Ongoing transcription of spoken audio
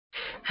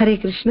Hare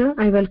Krishna.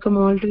 I welcome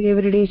all to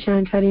Everyday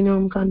Chant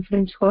Harinam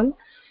Conference Hall.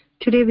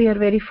 Today we are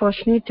very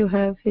fortunate to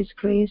have His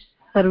Grace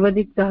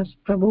Harvadik Das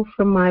Prabhu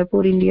from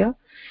Mayapur, India,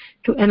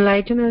 to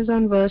enlighten us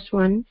on verse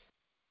 1,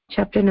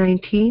 chapter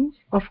 19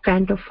 of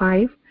Canto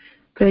 5.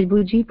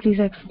 Prabhuji, please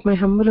accept my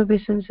humble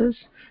obeisances.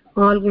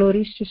 All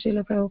glories to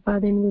Srila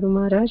Prabhupada and Guru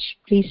Maharaj.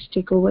 Please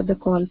take over the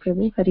call,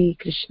 Prabhu. Hare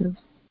Krishna.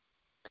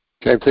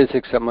 Jai, please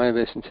accept my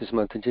obeisances,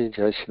 Mataji.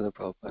 Jai Srila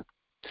Prabhupada.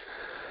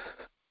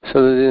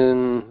 So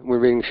then we're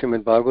reading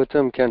Srimad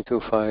Bhagavatam,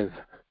 Canto 5,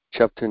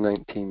 Chapter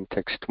 19,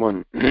 Text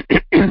 1.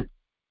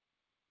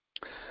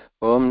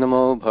 Om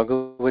Namo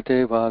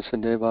Bhagavate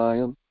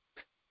Vasudevaya.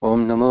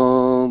 Om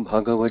Namo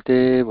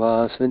Bhagavate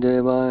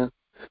Vasudevaya.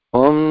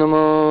 Om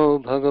Namo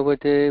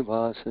Bhagavate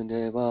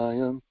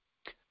Vasudevaya.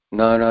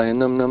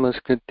 Narayanam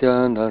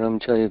Namaskritya Naram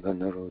Chaiva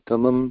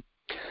Narottamam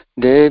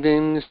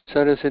Devim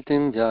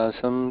Sarasatim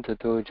Vyasam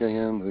Tato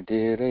Jayam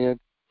Udirayat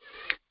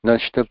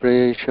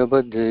Nashtapresha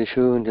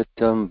Badreshu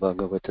Nityam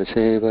Bhagavata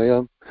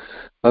Sevaya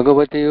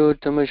Bhagavati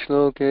Uttama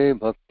Shloke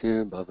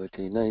Bhaktir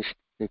Bhavati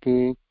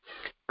Naishtiki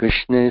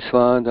Krishne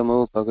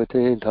Swadamo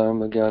Bhagate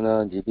Dharma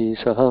Gyana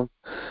Divisaha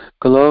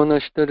Kalo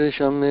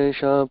Nashtarisham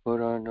Mesha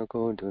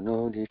Puranako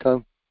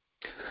Dunodita.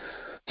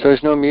 So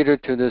there's no meter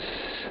to this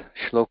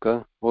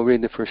shloka. We'll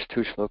read the first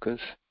two shlokas,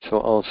 so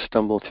I'll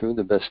stumble through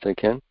the best I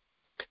can.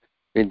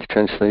 Read the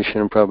translation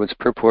and Prabhupada's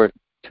purport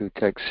to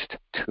text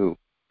 2.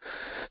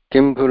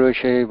 Kim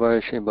Purushe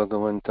Varshe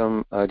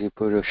Bhagavantam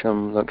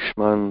Adipurusham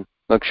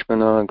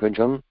Lakshmana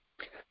Gajam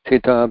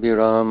Sita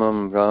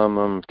Abhiramam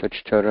Ramam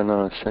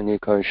Tachcharana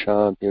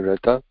Sanikarsha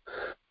Birata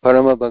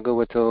Parama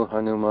Bhagavato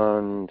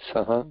Hanuman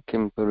Saha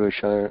Kim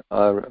Purusha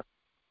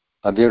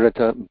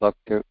Abhirata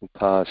Bhaktir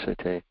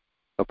Upaste.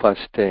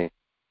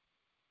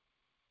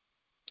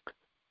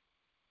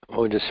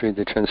 I'll just read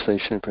the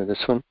translation for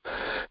this one.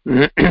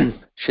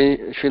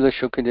 Srila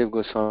Shukadev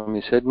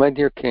Goswami said, My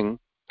dear king,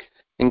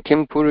 in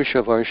Kim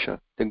Purusha Varsha,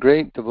 the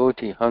great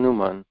devotee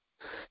Hanuman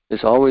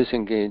is always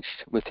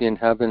engaged with the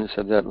inhabitants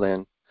of that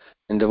land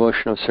in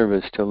devotional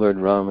service to Lord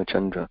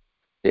Ramachandra,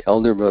 the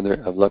elder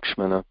brother of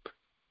Lakshmana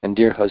and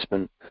dear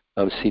husband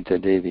of Sita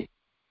Devi.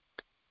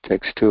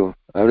 Text 2.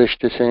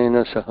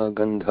 Arishtasena Saha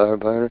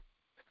Gandharvar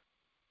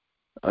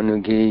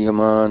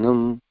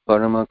Anugiyamanam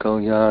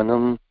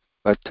Paramakalyanam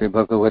Bhattri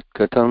Bhagavat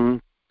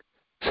Katam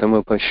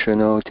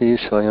Samupashranoti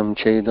Swayam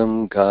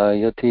Chedam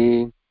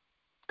Gayati.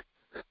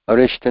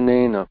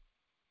 Arishtasenena,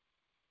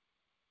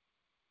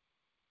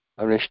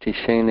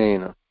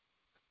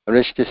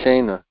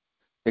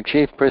 the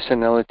chief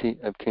personality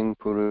of King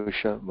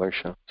Purusha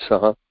Varsha,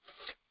 Saha,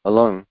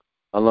 along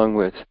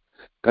with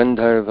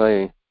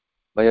Gandharvai,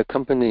 by a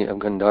company of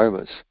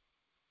Gandharvas,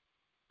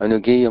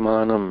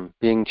 Anugiyamanam,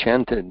 being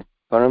chanted,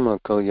 Parama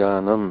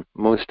Kalyanam,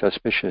 most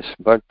auspicious,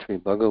 Bhartri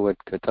Bhagavat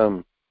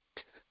Katam,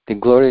 the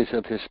glories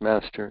of his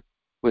master,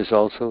 who is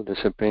also the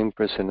Supreme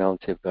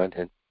Personality of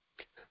Godhead.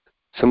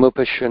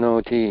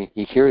 Samupashranoti,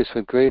 he hears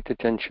with great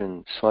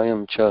attention,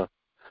 Swayam Cha,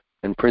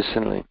 and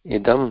personally,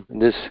 Idam,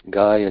 this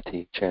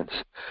Gayati,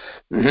 chants.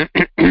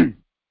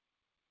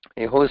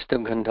 A host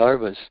of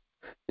Gandharvas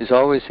is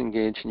always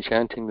engaged in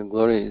chanting the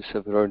glories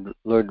of Lord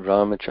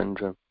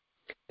Ramachandra.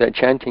 That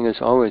chanting is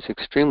always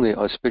extremely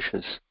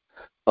auspicious,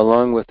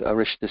 along with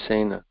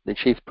Arishtasena, the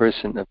chief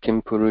person of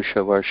Kim Purusha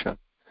Varsha.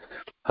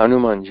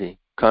 Hanumanji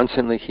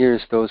constantly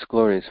hears those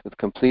glories with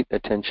complete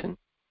attention.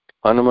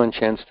 Hanuman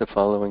chants the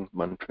following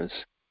mantras.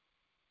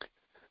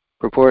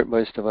 Purport by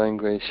His Divine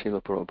Grace Srila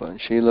Prabhupada.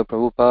 Srila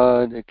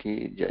Prabhupada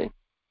Ki Jai.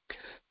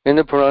 In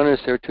the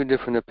Puranas there are two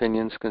different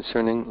opinions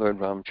concerning Lord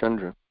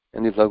Ramachandra.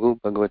 In the Laghu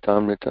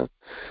Bhagavatamrita,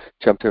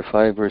 chapter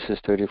 5, verses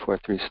 34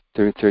 through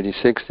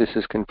 36, this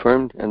is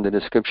confirmed in the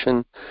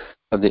description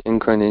of the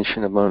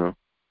incarnation of Manu.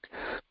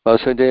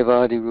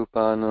 Vasudevadi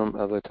Rupanam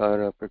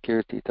Avatara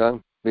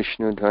Prakirtita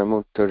Vishnu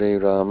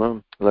Dharmottare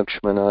Rama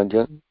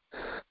Lakshmanadya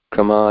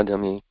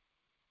Kramadami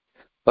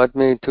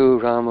Padme tu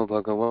Rama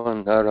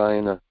Bhagavan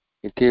Narayana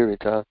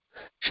Itirita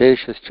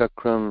Sheshas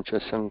Chakram Cha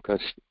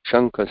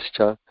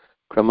Shankascha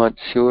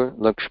Kramatsur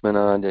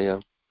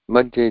Lakshmanadaya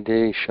Madhya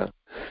Desha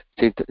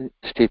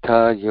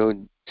Stita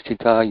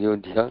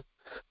Yodhya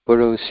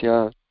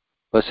Purusya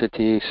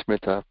Vasati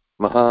Smrita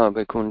Maha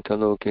Vaikuntha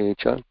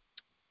Lokecha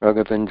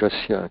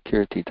Raghavendrasya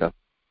Kirtita.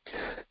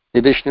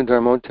 The Vishnu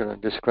Dharmottara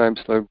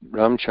describes Lord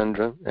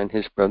Ramchandra and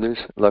his brothers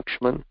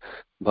Lakshman,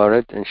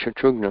 Bharat and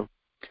Shatrughna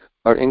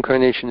are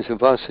incarnations of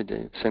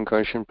Vasudeva,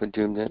 Sankarshan,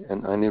 Pradyumna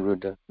and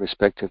Aniruddha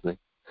respectively.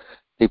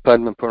 The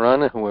Padma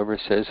Purana, however,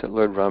 says that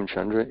Lord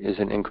Ramchandra is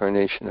an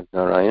incarnation of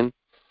Narayan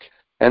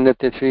and that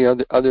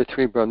the other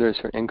three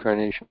brothers are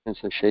incarnations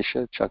of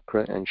Shesha,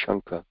 Chakra and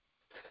Shankha.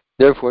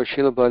 Therefore,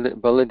 Srila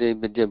Baladev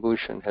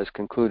Vidyabhushan has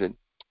concluded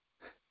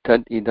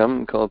Tad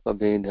idam kalpa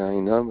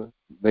vedaiva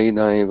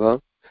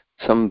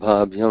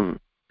sambhavyam.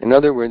 In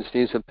other words,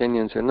 these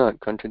opinions are not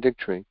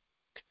contradictory.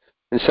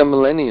 In some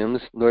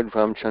millenniums, Lord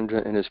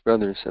Ramchandra and his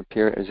brothers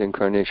appear as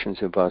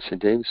incarnations of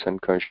Vasudeva,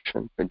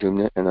 Sankarshan,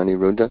 Pradyumna, and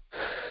Aniruddha,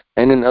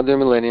 and in other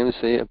millenniums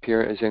they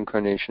appear as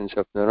incarnations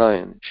of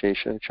Narayan,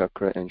 Shesha,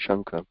 Chakra, and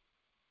Shankha.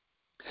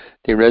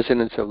 The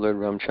residence of Lord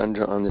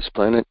Ramchandra on this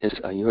planet is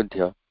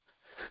Ayodhya.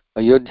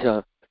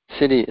 Ayodhya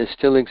city is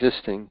still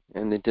existing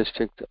in the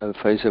district of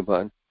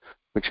Faizabad,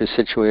 which is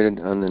situated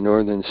on the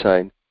northern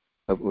side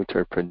of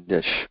Uttar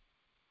Pradesh.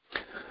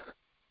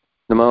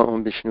 Namo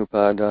Om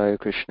Vishnupadaya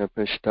Krishna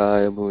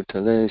Prishtaya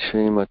Bhutale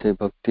Srimati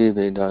Bhakti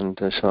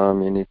Vedanta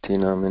Swami Niti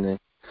Namine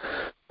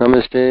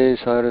Namaste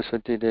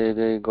Saraswati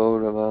Deve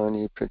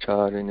Gauravani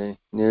Pracharine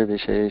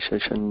Nirvishesha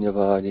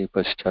Shunyavadi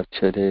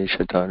Paschachade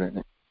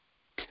Shatarane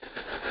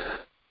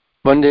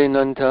Vande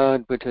Nanta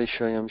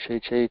Adbhutashayam Shri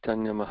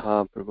Chaitanya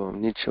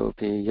Mahaprabhum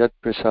Nichopi Yat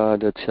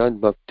Prasadat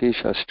Yad Bhakti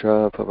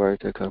Shastra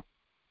Pavartaka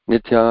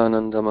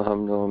Nityananda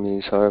Maham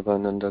Nomi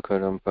Sarvananda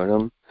Karam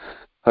Param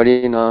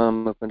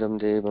Harinam Padam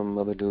Devam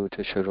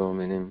Avaduta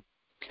Sharominim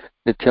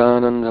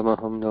Nityananda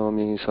Maham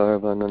Nomi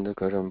Sarvananda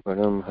Karam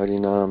Param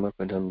Harinam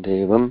Padam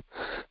Devam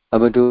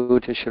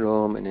Avaduta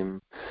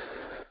Sharominim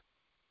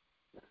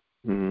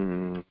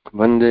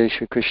Vande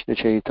Shri Krishna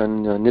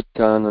Chaitanya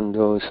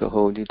Nityanando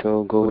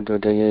Sahodito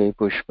Godaye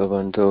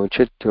Pushpavanto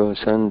Chitto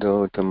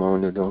Sando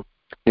Tamonudo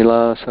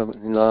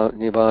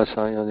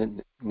Nivasaya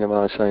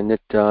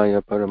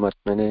Nityaya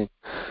Paramatmane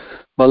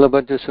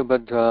Balabhadra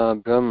Subhadra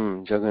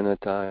Brahm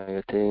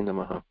Jagannataya Te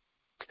Namaha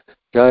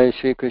Jai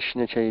Shri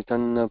Krishna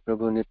Chaitanya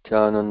Prabhu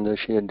Nityananda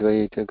Shri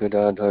Advaita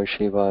Gadadhar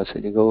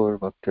Shivasadi Gaur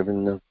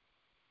Bhaktivinoda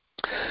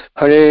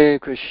Hare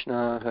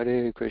Krishna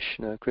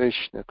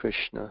Krishna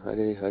Krishna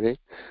Hare Hare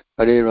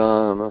Hare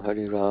Rama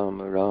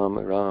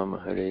Rama Rama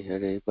Hare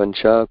Hare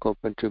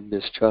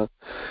Vanchakalpatarubhyascha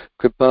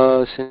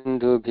Kripa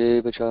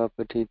Sindhubhyeva cha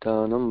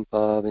Patitanam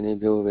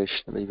Pavanebhyo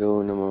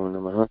Vaishnavibhyo Namo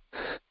Namaha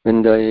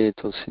Vindaye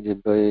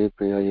Tulsidibhaye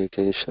Priyaye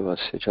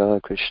Keshavasya cha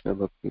Krishna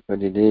Bhakti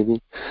Padi Devi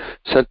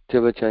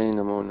Satyavachai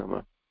Namo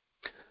Namaha.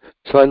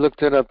 So I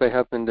looked it up. I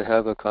happened to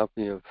have a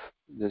copy of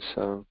this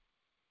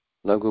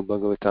Laghu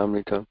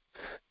Bhagavatamrita.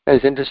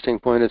 It's an interesting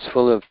point. It's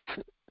full of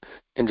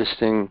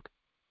interesting,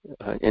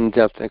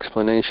 in-depth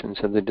explanations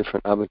of the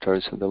different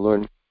avatars of the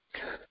Lord.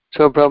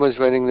 So Prabhupada is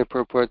writing the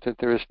purport that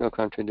there is no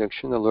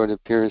contradiction. The Lord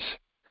appears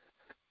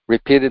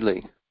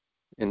repeatedly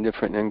in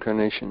different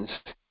incarnations.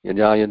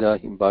 Yada yada,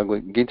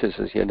 Bhagavad Gita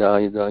says, Yada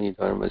yada hi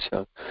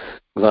dharmasya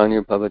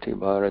glanir bhavati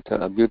bharata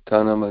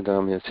abhyuttanam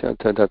adamyasya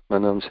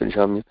tadatmanam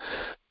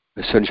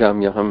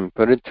sarjamyaham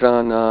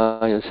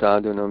paritranaya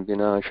sadhunam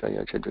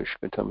vinashaya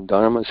chadushkatam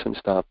dharma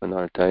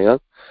sansthapanartaya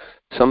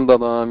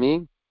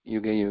Sambhavami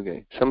Yuge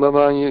Yuge.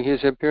 Sambhavami,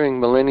 he's appearing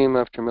millennium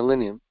after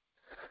millennium.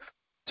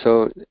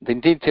 So the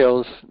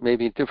details may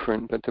be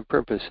different, but the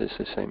purpose is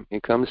the same. He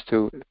comes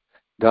to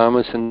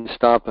Dharma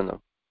Sanstapana,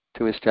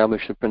 to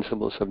establish the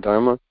principles of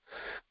Dharma,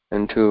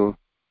 and to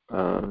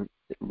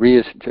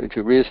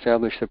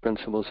reestablish the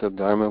principles of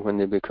Dharma when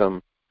they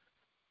become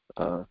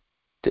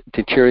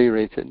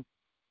deteriorated,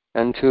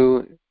 and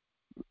to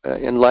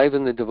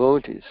enliven the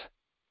devotees.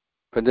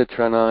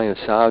 Praditranaya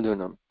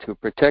sadhunam, to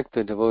protect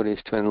the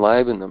devotees, to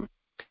enliven them.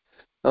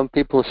 Some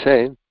people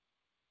say,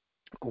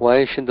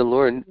 why should the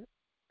Lord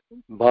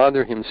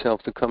bother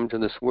himself to come to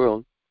this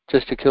world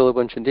just to kill a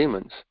bunch of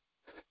demons?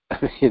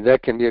 I mean,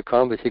 that can be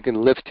accomplished. He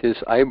can lift his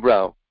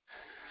eyebrow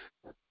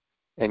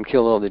and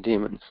kill all the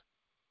demons.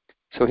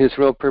 So his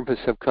real purpose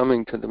of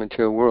coming to the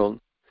material world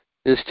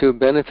is to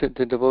benefit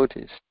the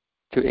devotees,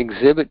 to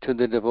exhibit to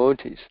the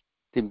devotees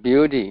the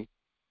beauty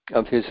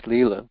of his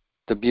Leela,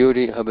 the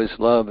beauty of his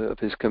love, of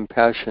his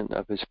compassion,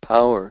 of his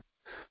power,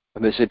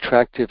 of his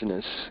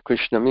attractiveness.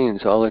 Krishna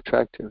means all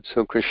attractive.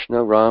 So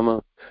Krishna,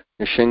 Rama,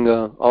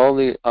 Nishinga, all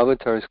the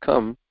avatars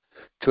come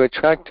to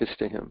attract us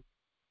to him.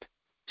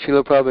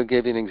 Srila Prabhupada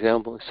gave you an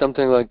example,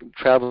 something like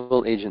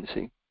travel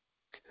agency.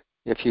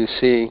 If you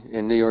see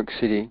in New York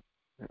City,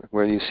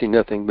 where you see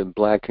nothing but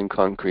black and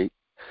concrete,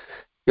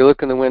 you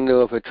look in the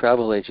window of a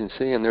travel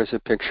agency and there's a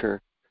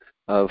picture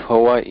of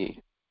Hawaii,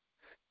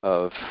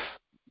 of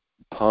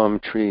palm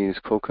trees,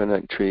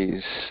 coconut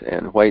trees,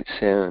 and white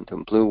sand,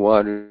 and blue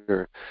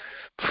water,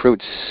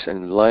 fruits,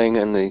 and lying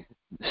in the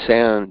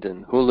sand,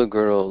 and hula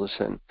girls,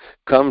 and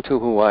come to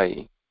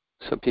Hawaii.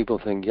 So people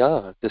think,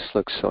 yeah, this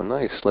looks so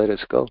nice, let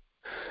us go.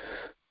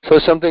 So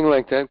something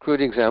like that,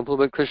 crude example,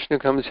 but Krishna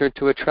comes here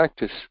to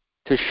attract us,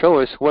 to show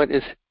us what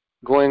is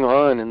going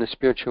on in the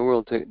spiritual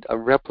world, a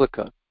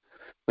replica.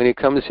 When he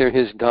comes here,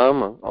 his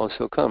Dhamma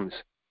also comes.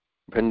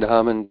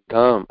 Vrindavan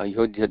Dham,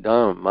 Ayodhya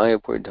Dham,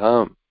 Mayapur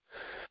Dham,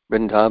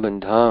 Vrindavan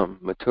Dham,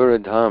 Mathura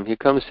Dham. He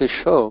comes to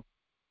show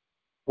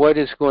what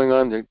is going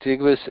on there,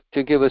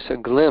 to give us a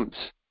glimpse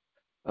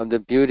of the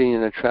beauty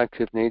and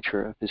attractive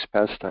nature of his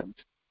pastimes.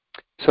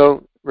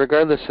 So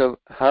regardless of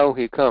how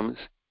he comes,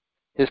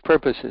 his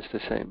purpose is the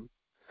same.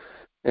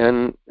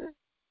 And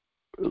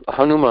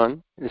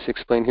Hanuman, is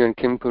explained here in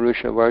Kim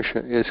Purusha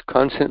Varsha, is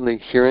constantly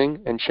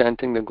hearing and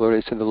chanting the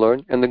glories of the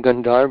Lord, and the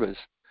Gandharvas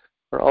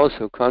are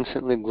also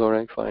constantly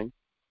glorifying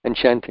and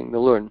chanting the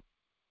Lord.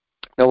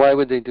 Now why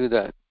would they do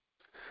that?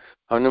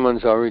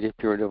 Hanuman's already a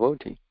pure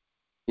devotee.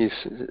 He's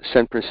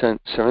 100%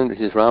 surrendered.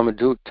 He's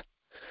Ramadut.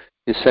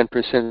 He's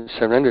 100%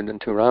 surrendered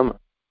unto Rama.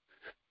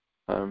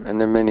 And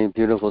there are many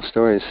beautiful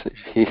stories.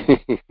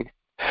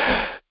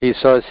 He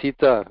saw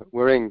Sita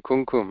wearing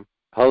kumkum,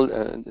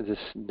 this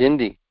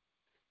bindi.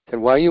 He said,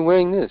 "Why are you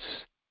wearing this?"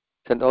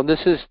 He said, "Oh,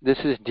 this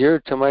is dear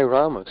to my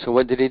Rama." So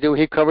what did he do?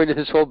 He covered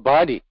his whole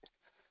body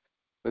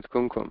with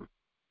kumkum.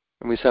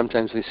 And we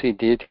see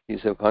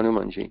deities of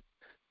Hanumanji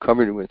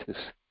covered with this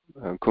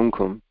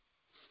kumkum,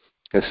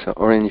 this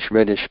orange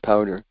reddish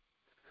powder,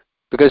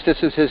 because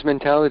this is his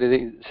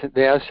mentality.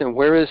 They asked him,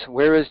 "Where is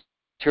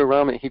your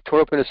Rama?" He tore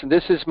open and said,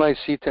 "This is my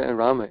Sita and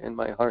Rama in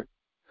my heart."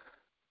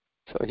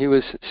 So he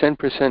was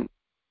 100%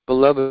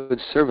 beloved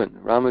servant,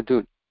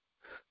 Ramadut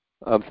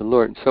of the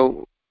Lord.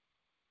 So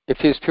if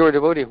he's pure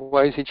devotee,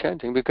 why is he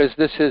chanting? Because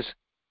this is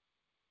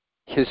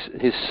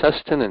his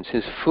sustenance,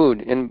 his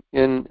food.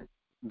 In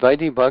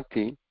Vaidhi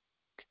Bhakti,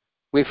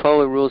 we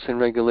follow rules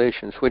and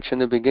regulations, which in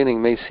the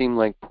beginning may seem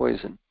like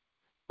poison.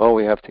 Oh,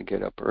 we have to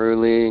get up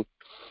early,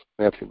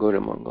 we have to go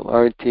to Mangal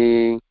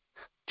Arti,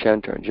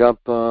 chant our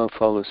japa,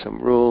 follow some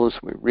rules,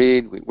 we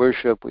read, we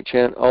worship, we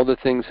chant, all the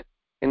things.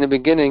 In the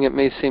beginning, it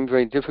may seem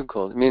very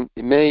difficult. I mean,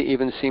 it may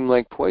even seem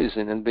like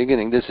poison in the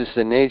beginning. This is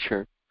the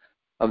nature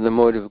of the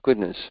mode of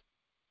goodness.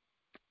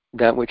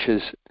 That which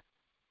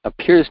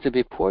appears to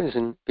be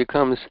poison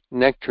becomes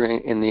nectar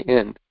in the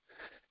end.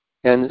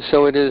 And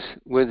so it is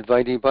with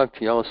Vaidhi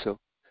Bhakti also.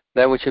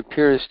 That which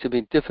appears to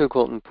be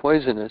difficult and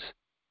poisonous,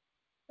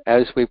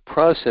 as we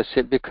process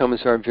it,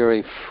 becomes our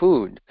very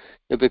food.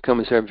 It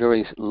becomes our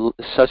very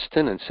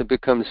sustenance. It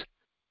becomes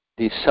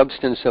the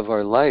substance of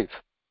our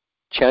life,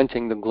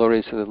 chanting the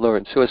glories of the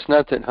Lord. So it's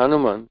not that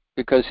Hanuman,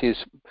 because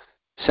he's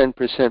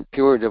 100%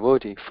 pure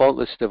devotee,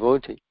 faultless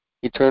devotee,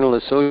 eternal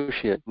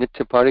associate,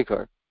 Nitya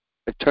Parikar,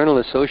 eternal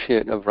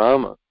associate of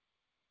Rama.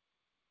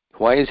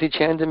 Why is he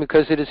chanting?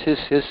 Because it is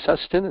his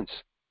sustenance.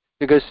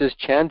 Because this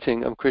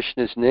chanting of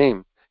Krishna's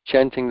name,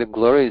 chanting the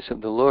glories of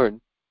the Lord,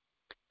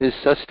 is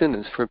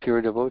sustenance for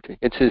pure devotee.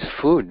 It's his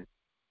food.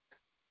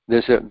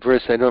 There's a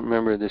verse, I don't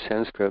remember the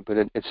Sanskrit, but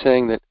it's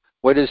saying that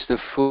what is the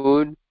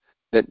food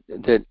that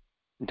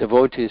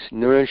devotees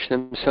nourish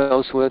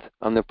themselves with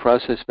on the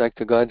process back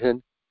to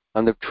Godhead,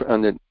 on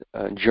the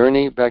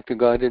journey back to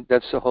Godhead?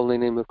 That's the holy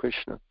name of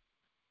Krishna.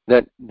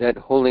 That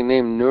holy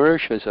name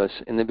nourishes us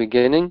in the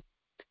beginning,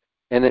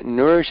 and it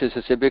nourishes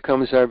us. It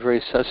becomes our very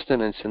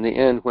sustenance in the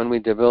end when we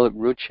develop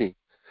ruchi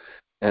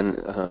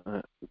and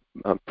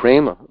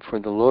prema for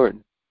the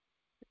Lord,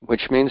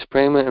 which means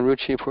prema and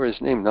ruchi for his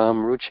name,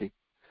 nam ruchi.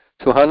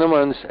 So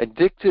Hanuman's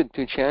addicted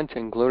to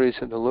chanting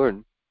glories of the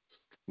Lord.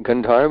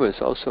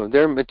 Gandharvas also,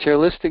 they're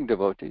materialistic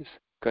devotees.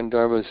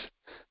 Gandharvas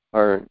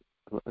are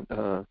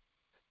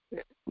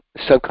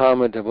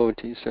sakama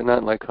devotees. They're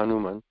not like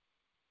Hanuman.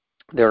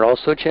 They're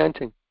also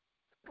chanting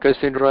because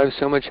they derive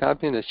so much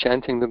happiness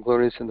chanting the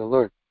glories of the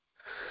Lord.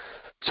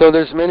 So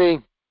there's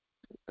many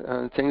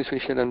things we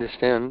should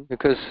understand,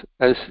 because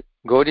as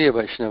Gaudiya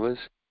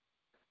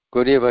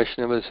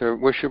Vaishnavas are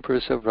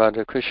worshippers of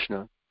Radha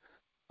Krishna,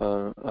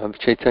 of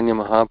Chaitanya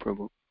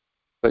Mahaprabhu,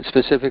 but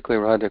specifically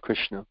Radha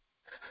Krishna.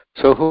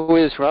 So who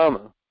is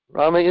Rama?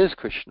 Rama is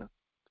Krishna.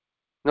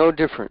 No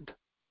different.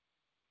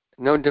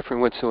 No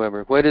different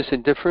whatsoever. What is the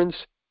difference?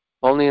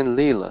 Only in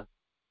Leela.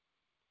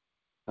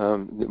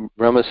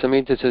 Brahma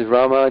Samhita says,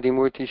 Rama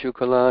Adimurtishu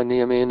Kala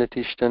Niyamena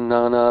Tishtan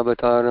Nana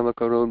Avataram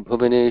Akarod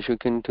Bhuvaneshu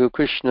Kintu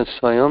Krishna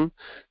Swayam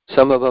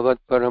Samabhavat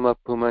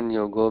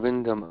Paramapumanyo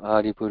Govindam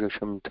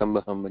Adipurusham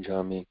Tambaham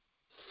Bhajami.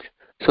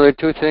 So there are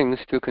two things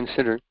to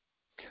consider.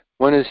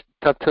 One is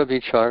Tattva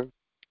Vichar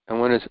and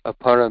one is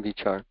Apara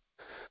Vichar.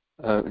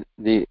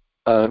 The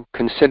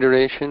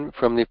consideration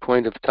from the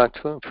point of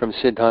Tattva, from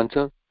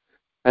Siddhanta,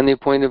 and the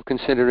point of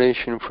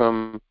consideration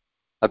from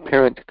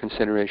apparent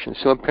consideration.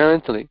 So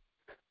apparently,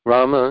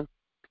 Rama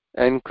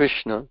and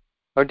Krishna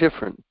are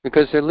different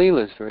because their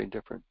Leela is very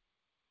different.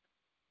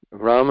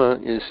 Rama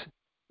is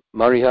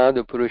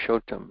Maryada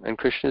Purushottam and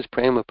Krishna is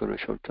Prema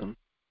Purushottam.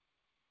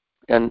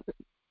 And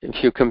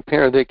if you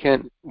compare,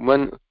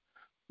 one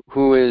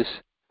who is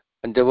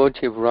a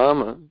devotee of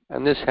Rama,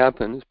 and this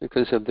happens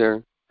because of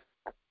their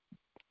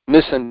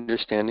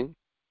misunderstanding,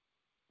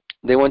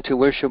 they want to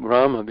worship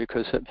Rama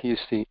because he's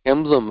the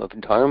emblem of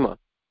Dharma,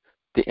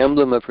 the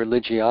emblem of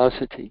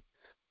religiosity,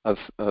 of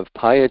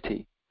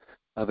piety,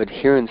 of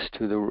adherence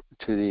to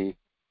the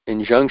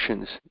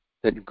injunctions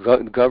that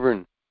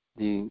govern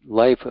the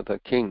life of a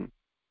king.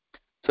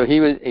 So he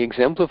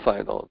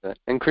exemplified all of that.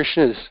 And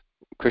Krishna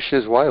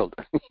is wild.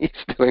 He's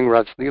doing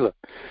Ras Leela.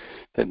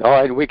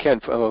 And we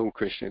can't follow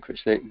Krishna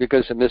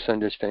because of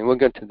misunderstanding. We'll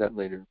get to that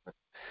later.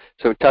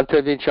 So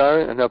Tattva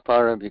Vichar and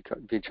Apara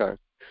Vichar.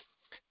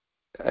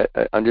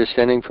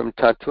 Understanding from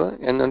Tattva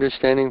and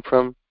understanding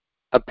from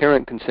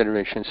apparent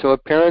consideration. So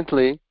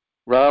apparently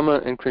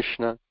Rama and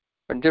Krishna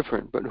are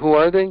different. But who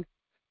are they?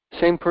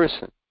 Same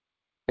person.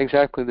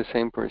 Exactly the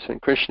same person.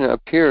 Krishna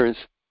appears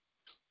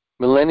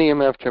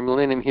millennium after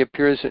millennium. He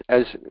appears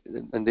as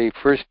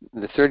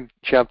the third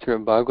chapter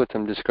of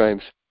Bhagavatam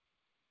describes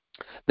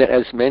that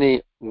as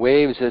many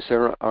waves as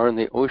there are in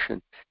the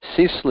ocean,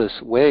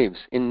 ceaseless waves,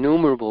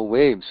 innumerable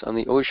waves on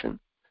the ocean,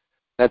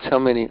 that's how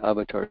many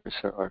avatars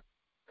there are.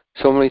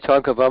 So when we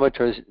talk of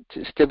avatars,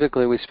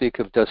 typically we speak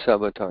of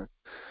Dasavatar.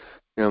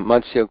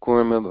 Matsya,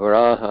 Kurma,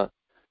 Varaha,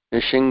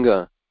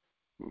 Nishinga,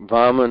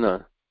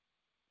 Vamana,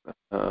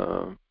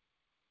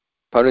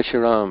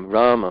 Parashuram,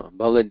 Rama,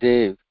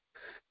 Baladev,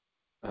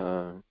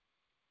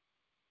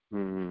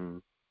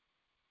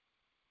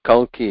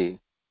 Kalki,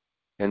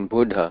 and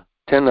Buddha.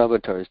 10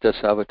 avatars,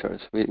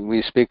 Dasavatars.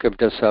 We speak of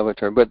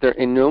Dasavatar, but they're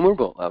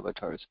innumerable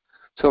avatars.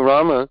 So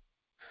Rama,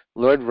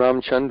 Lord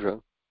Ramchandra,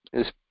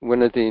 is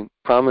one of the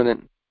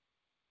prominent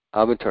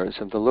avatars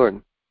of the Lord.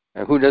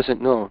 And who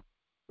doesn't know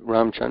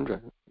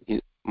Ramchandra?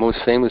 Most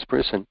famous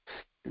person.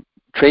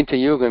 Treta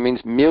Yuga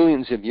means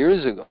millions of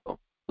years ago,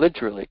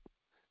 literally.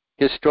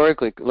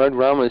 Historically, Lord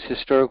Rama is a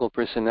historical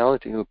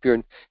personality who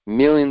appeared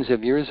millions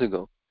of years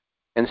ago.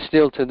 And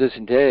still to this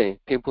day,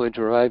 people are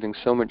deriving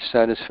so much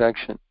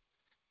satisfaction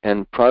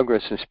and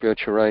progress in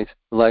spiritual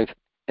life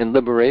and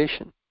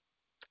liberation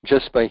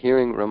just by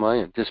hearing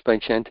Ramayana, just by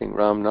chanting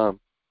Ram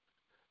Nam.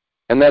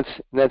 And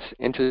that's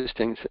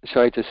interesting.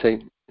 Sorry to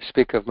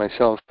speak of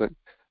myself, but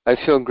I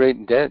feel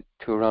great debt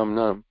to Ram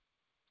Nam.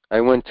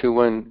 I went to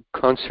one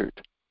concert.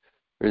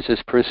 There's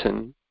this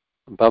person,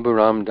 Baba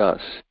Ram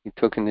Das. He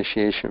took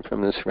initiation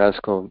from this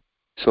rascal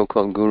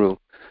so-called guru,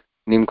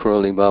 Neem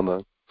Karoli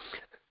Baba.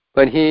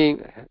 But he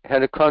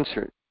had a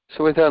concert.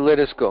 So we thought, let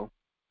us go.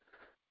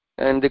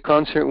 And the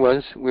concert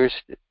was,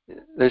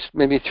 there's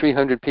maybe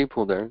 300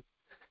 people there.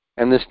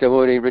 And this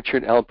devotee,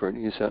 Richard Alpert,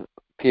 he's a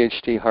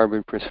PhD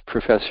Harvard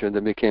professor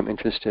that became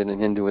interested in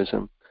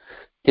Hinduism.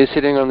 He's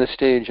sitting on the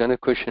stage on a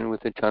cushion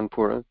with a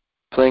tanpura,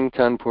 playing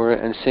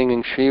tanpura and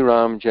singing Sri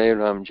Ram, Jai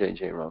Ram, Jai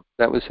Jai Ram.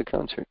 That was the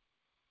concert.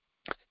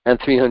 And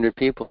 300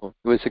 people.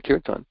 It was a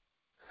kirtan.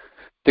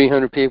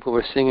 300 people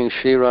were singing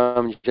Sri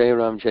Ram, Jai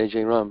Ram, Jai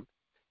Jai Ram.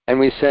 And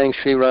we sang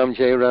Sri Ram,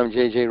 Jai Ram,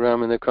 Jai Jai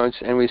Ram in the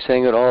concert, and we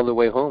sang it all the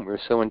way home. We were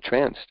so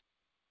entranced,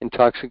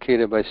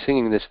 intoxicated by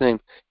singing this name.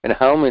 And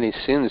how many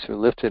sins were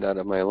lifted out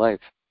of my life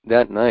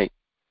that night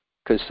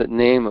because the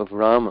name of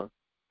Rama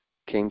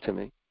came to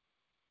me.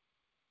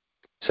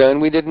 So,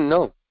 and we didn't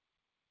know.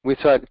 We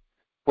thought,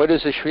 what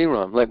is a Sri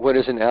Ram? Like, what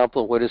is an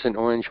apple? What is an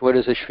orange? What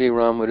is a Sri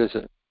Ram? What is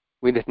it?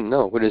 We didn't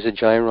know. What is a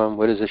Jai Ram?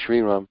 What is a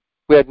Sri Ram?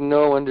 We had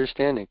no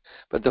understanding.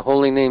 But the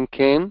holy name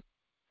came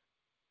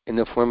in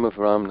the form of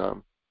Ram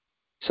Nam.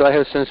 So I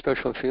have some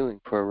special feeling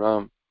for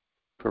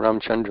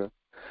Ramchandra.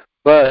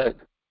 But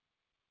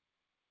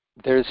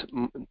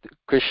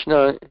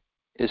Krishna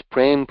is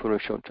Prem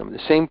Purushottam, the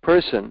same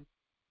person,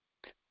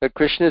 but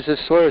Krishna is the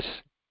source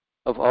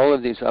of all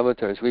of these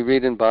avatars. We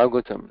read in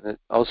Bhagavatam, that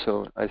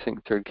also, I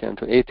think, third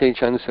canto, Ete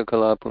chansa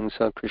kala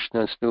pumsa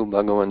Krishna stu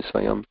bhagavan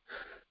swayam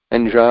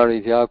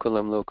anjari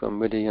vyakulam lokam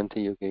vidyanti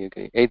yuge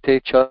yuge.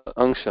 Ete cha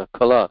angsha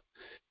kala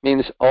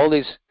means all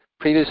these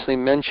previously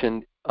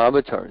mentioned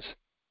avatars,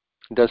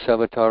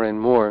 Dasavatar and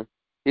more.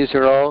 These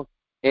are all,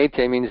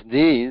 Ete means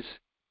these,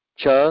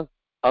 cha,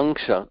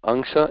 angsha,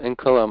 angsha and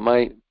kala,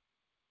 my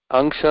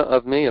angsha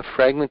of me, a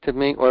fragment of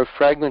me, or a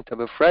fragment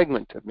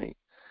of me.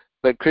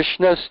 But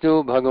Krishna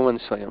stu Bhagavan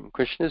Swayam.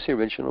 Krishna is the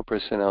original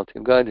personality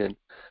of Godhead,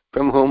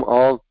 from whom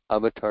all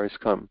avatars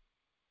come.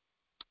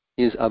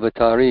 He is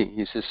avatari,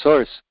 he is the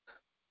source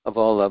of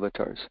all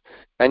avatars.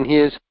 And he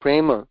is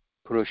Prema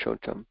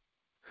Purushottam.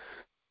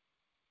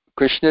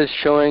 Krishna is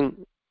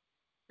showing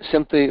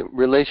simply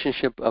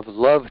relationship of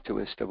love to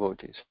his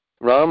devotees.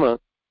 Rama,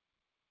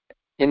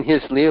 in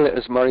his Leela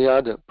as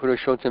Maryada,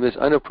 Purushottam is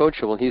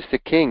unapproachable. He's the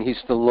king,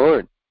 he's the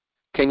Lord.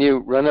 Can you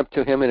run up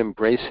to him and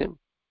embrace him?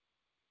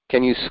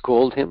 Can you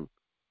scold him?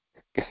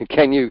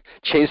 Can you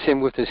chase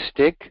him with a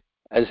stick,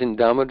 as in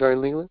Damodar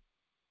Leela?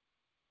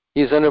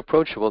 He's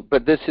unapproachable,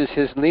 but this is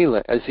his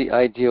Leela as the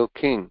ideal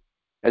king,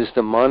 as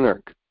the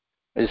monarch,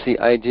 as the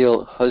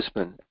ideal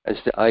husband, as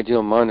the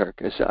ideal monarch,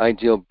 as the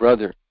ideal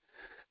brother.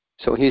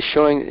 So he's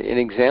showing an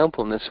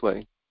example in this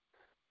way,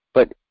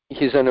 but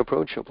he's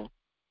unapproachable.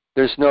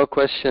 There's no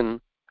question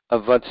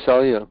of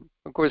Vatsalya.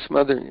 Of course,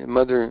 mother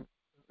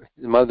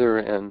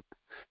and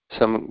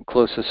some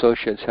close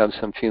associates have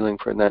some feeling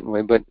for that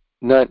way, but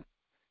not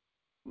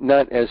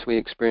as we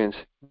experience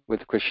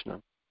with Krishna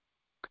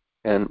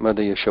and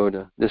Mother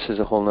Yashoda. This is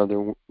a whole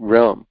other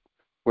realm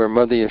where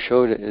Mother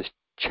Yashoda is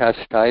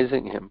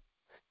chastising him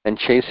and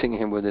chasing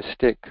him with a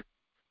stick.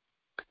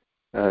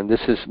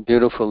 This is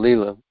beautiful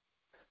Leela.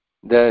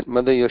 That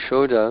Mother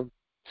Yashoda,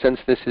 since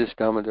this is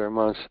Damodar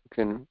Mas,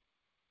 can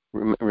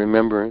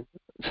remember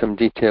some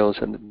details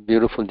and the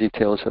beautiful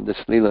details of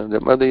this Leela.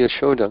 That Mother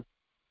Yashoda,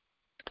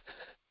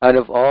 out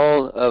of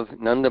all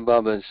of Nanda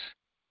Baba's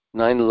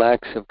 9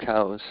 lakhs of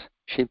cows,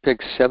 she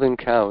picks 7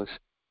 cows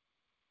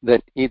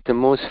that eat the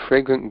most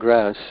fragrant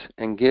grass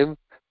and give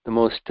the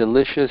most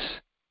delicious,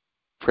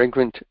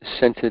 fragrant,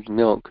 scented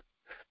milk.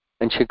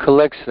 And she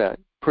collects that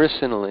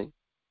personally,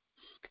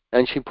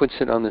 and she puts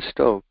it on the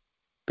stove.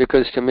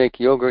 Because to make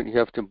yogurt, you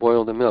have to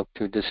boil the milk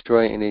to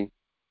destroy any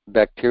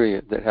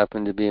bacteria that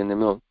happen to be in the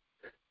milk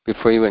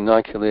before you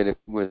inoculate it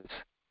with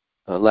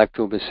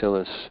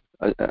lactobacillus,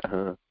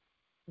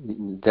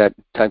 that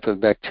type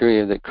of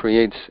bacteria that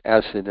creates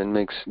acid and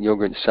makes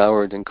yogurt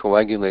soured and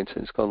coagulates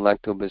it. It's called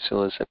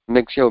lactobacillus. It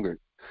makes yogurt.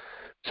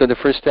 So the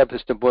first step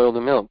is to boil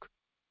the milk.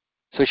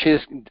 So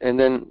and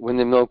then when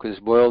the milk is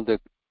boiled,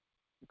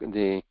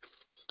 the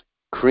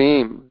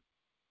cream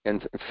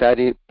and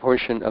fatty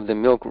portion of the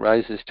milk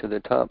rises to the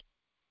top.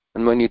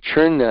 And when you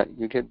churn that,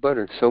 you get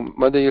butter. So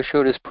Mother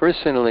Yashoda is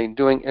personally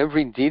doing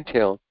every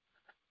detail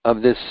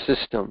of this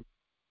system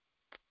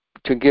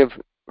to give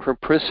her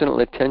personal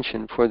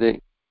attention for the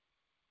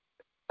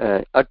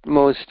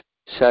utmost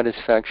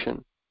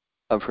satisfaction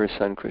of her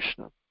son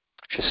Krishna.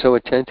 She's so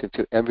attentive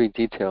to every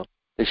detail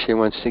that she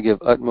wants to give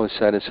utmost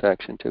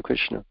satisfaction to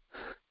Krishna.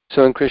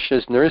 So in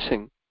Krishna's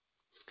nursing,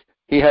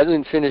 he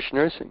hasn't finished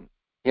nursing.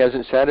 He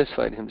hasn't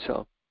satisfied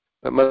himself.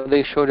 But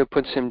Mother Yashoda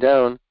puts him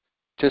down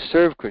to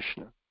serve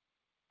Krishna.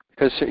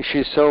 Because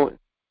she's so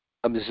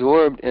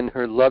absorbed in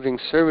her loving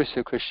service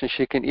to Krishna,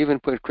 she can even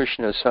put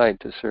Krishna aside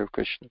to serve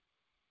Krishna.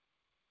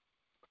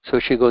 So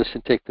she goes to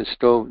take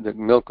the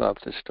milk off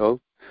the stove,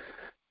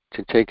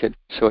 to take it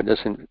so it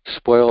doesn't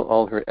spoil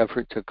all her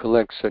effort to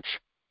collect such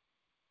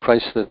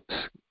priceless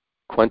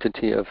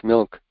quantity of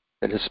milk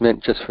that is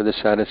meant just for the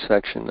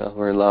satisfaction of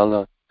her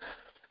Lala.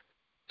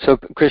 So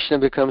Krishna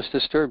becomes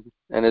disturbed,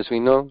 and as we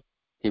know,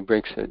 he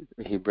breaks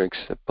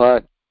the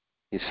pot.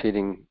 He's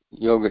feeding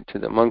yogurt to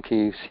the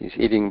monkeys. He's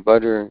eating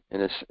butter,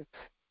 and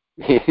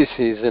he's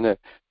in a, as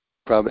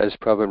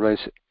Prabhupada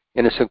writes,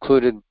 in a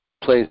secluded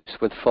place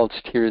with false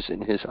tears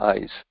in his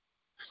eyes.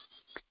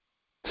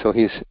 So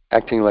he's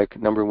acting like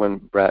number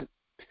one brat.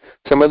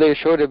 So Mother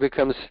Yashoda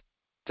becomes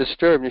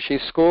disturbed, and she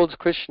scolds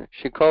Krishna.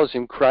 She calls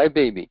him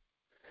crybaby,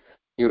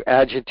 you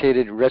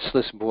agitated,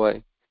 restless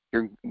boy,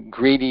 you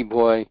greedy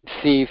boy,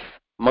 thief,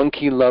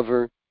 monkey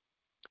lover.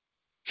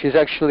 She's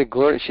actually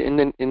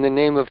in the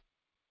name of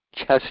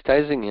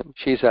chastising him,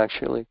 she's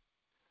actually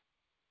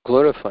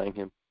glorifying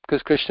him,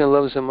 because Krishna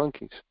loves the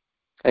monkeys.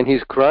 And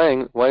he's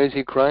crying. Why is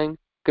he crying?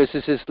 Because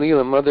this is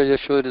Leela. Mother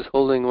Yashoda is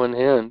holding one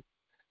hand,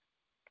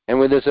 and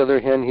with his other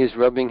hand he's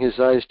rubbing his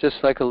eyes just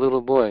like a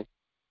little boy.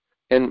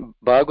 And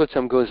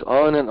Bhagavatam goes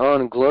on and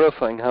on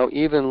glorifying how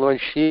even Lord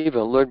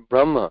Shiva, Lord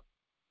Brahma,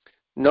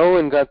 no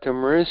one got the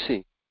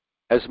mercy,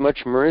 as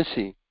much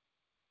mercy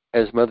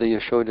as Mother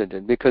Yashoda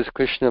did, because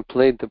Krishna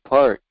played the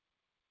part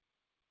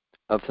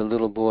of the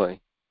little boy.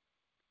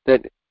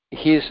 That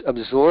he's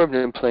absorbed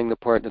in playing the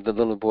part of the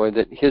little boy,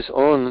 that his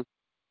own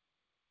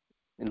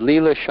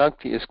Leela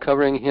Shakti is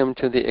covering him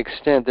to the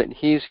extent that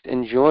he's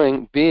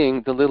enjoying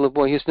being the little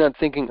boy. He's not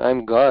thinking,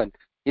 I'm God.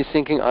 He's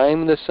thinking, I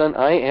am the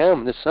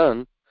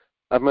son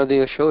of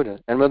Mother Yashoda.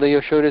 And Mother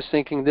Yashoda is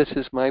thinking, this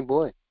is my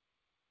boy.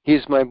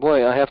 He's my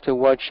boy. I have to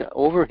watch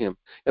over him.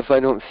 If I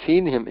don't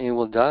feed him, he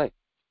will die.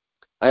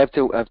 I have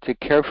to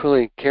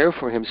carefully care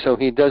for him so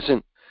he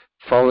doesn't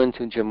fall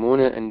into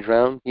Jamuna and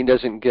drown. He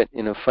doesn't get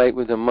in a fight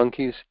with the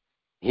monkeys.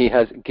 He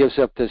gives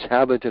up this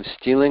habit of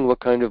stealing. What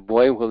kind of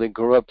boy will he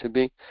grow up to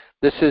be?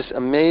 This is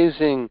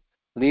amazing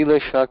Leela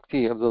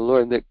Shakti of the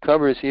Lord that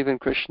covers even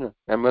Krishna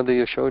and Mother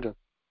Yashoda.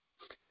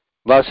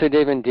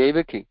 Vasudeva and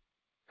Devaki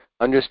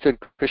understood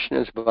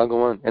Krishna as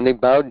Bhagawan, and they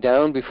bowed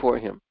down before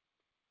him,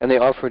 and they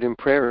offered him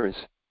prayers.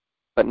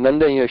 But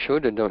Nanda and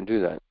Yashoda don't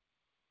do that.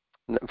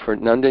 For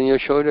Nanda and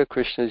Yashoda,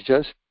 Krishna is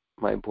just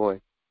my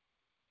boy.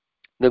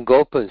 The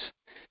Gopas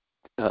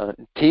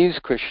tease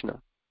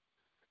Krishna.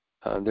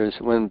 There's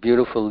one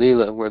beautiful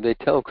Leela where they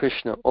tell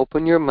Krishna,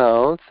 open your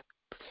mouth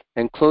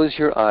and close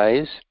your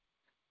eyes,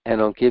 and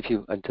I'll give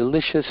you a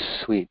delicious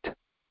sweet.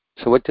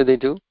 So what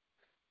do?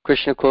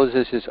 Krishna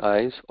closes his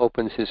eyes,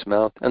 opens his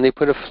mouth, and they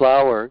put a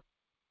flower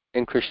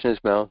in Krishna's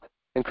mouth.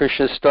 And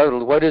Krishna is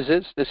startled. What is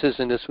this? This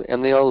isn't a sweet.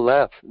 And they all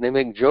laugh. They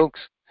make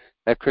jokes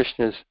at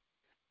Krishna's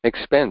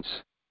expense.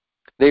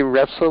 They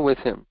wrestle with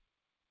him.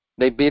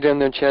 They beat on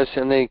their chest,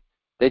 and they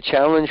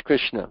challenge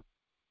Krishna.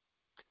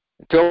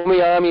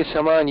 Tomi Ami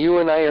Saman, you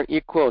and I are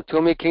equal.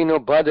 Tomi Kino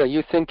Bada,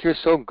 you think you're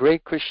so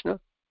great, Krishna?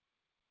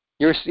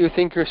 You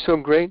think you're so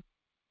great?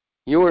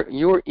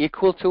 You're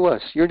equal to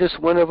us. You're just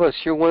one of us.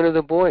 You're one of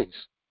the boys.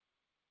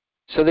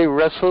 So they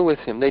wrestle with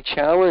him. They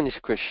challenge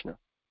Krishna.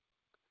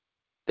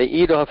 They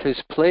eat off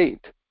his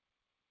plate,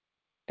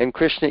 and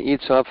Krishna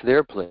eats off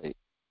their plate.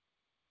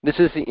 This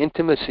is the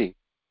intimacy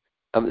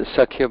of the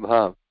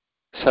Sakhya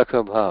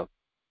Bhav.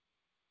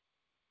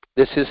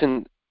 This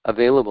isn't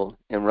available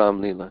in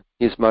Ram Leela.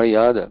 He's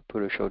Maryada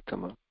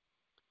Purushottama.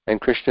 And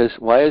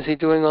why is he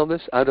doing all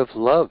this? Out of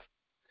love.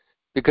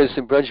 Because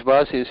the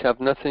Brajvasis have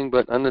nothing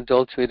but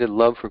unadulterated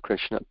love for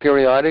Krishna.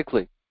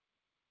 Periodically,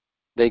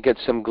 they get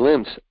some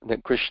glimpse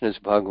that Krishna is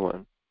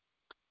Bhagawan.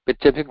 But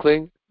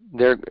typically,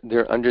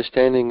 their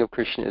understanding of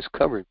Krishna is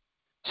covered.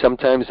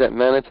 Sometimes that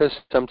manifests,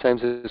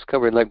 sometimes it is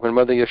covered. Like when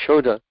Mother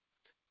Yashoda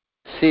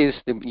sees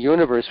the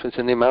universe was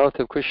in the mouth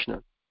of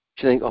Krishna.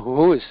 She thinks, oh,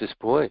 who is this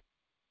boy?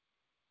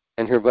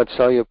 And her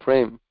Vatsalya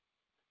Prem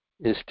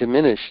is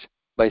diminished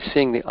by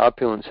seeing the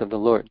opulence of the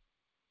Lord.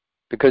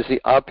 Because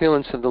the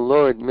opulence of the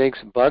Lord makes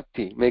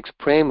bhakti, makes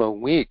prema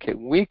weak. It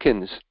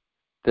weakens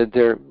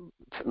their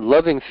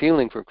loving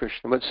feeling for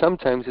Krishna. But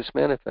sometimes it's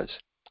manifest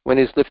when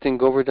he's lifting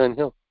Govardhan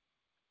Hill.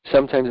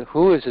 Sometimes,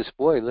 who is this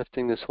boy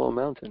lifting this whole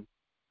mountain?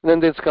 And then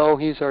they'll go, oh,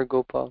 he's our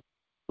Gopal.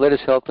 Let us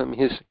help him.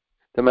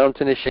 The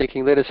mountain is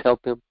shaking. Let us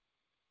help him.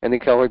 and the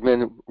cowherd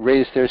men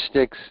raise their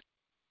sticks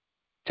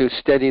to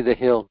steady the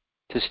hill,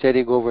 to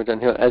steady Govardhan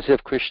hill, as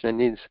if Krishna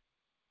needs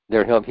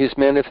their help. He's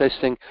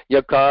manifesting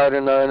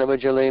Yakaranana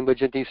Vajale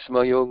Bhajati Sma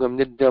Yogam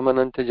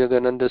Nidyamananta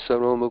Jagananda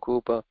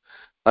Saromakupa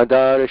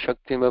Adara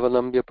Shaktim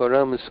Avalambya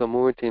Param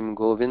Samurtim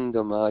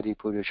Govindam Adi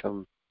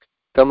Purusham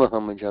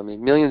Tamaham Jami.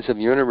 Millions of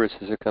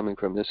universes are coming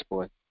from this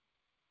boy.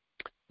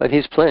 But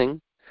he's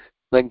playing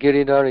like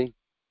Giridhari.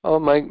 Oh,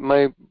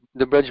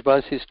 the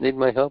Brajbasis need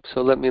my help,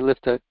 so let me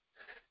lift it.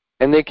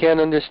 And they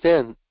can't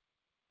understand.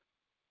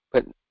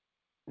 But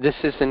this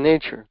is the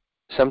nature.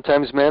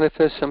 Sometimes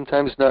manifest,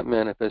 sometimes not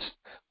manifest.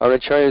 Our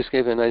acharyas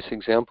gave a nice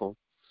example.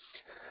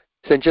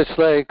 So just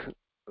like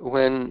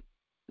when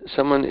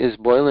someone is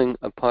boiling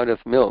a pot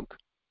of milk,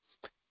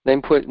 they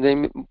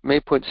may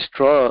put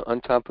straw on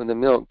top of the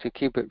milk to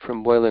keep it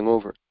from boiling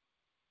over.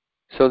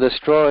 So the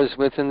straw is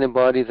within the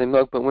body of the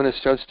milk, but when it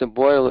starts to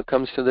boil, it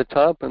comes to the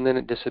top and then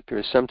it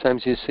disappears.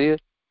 Sometimes you see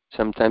it,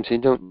 sometimes you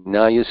don't.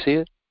 Now you see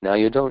it, now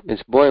you don't.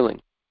 It's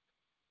boiling.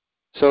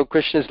 So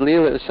Krishna's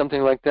Leela is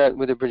something like that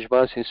with the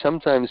Brajbasis.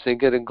 Sometimes they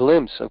get a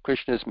glimpse of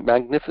Krishna's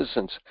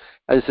magnificence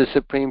as the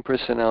Supreme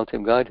Personality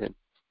of Godhead.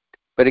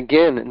 But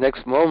again, the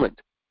next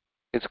moment,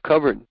 it's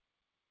covered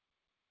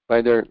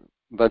by their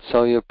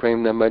Vatsalya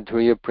Prem, their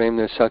Madhurya Prem,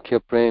 their Sakya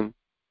Prem.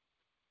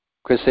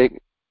 Because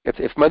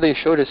if Mother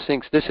Yashoda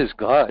thinks this is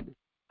God,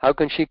 how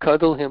can she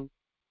cuddle him?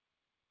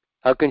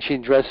 How can she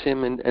dress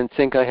him and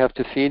think I have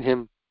to feed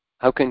him?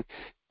 How can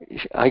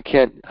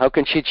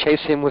she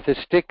chase him with a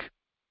stick?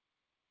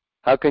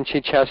 How can she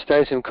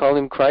chastise him, call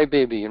him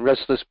crybaby and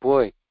restless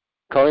boy,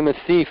 call him a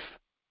thief?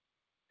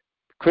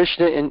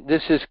 Krishna, and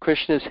this is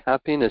Krishna's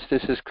happiness,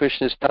 this is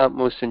Krishna's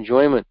topmost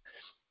enjoyment,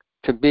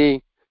 to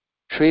be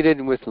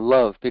treated with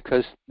love,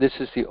 because this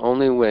is the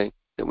only way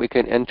that we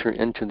can enter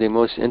into the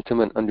most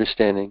intimate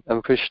understanding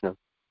of Krishna.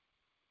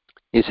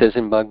 He says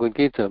in Bhagavad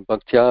Gita,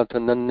 Bhaktya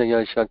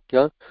tanannaya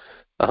shakya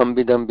aham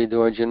vidam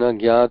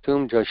vidorjana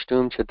gyatum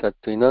drashtum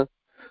chatattvina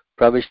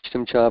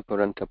pravishtum cha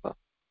parantapa.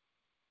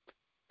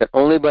 That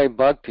only by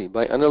bhakti,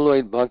 by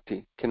unalloyed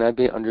bhakti, can I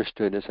be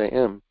understood as I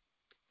am.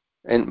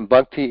 And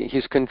bhakti,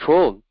 he's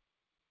controlled.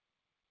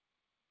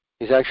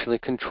 He's actually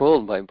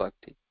controlled by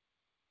bhakti.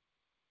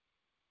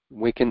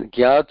 We can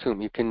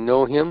gyatum, you can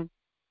know him.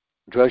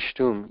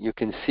 Drashtum, you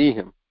can see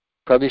him.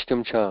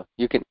 Pravishtum cha,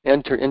 you can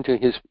enter into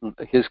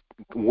his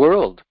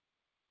world.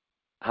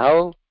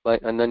 How? By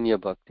ananya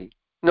bhakti.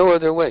 No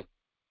other way.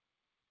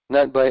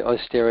 Not by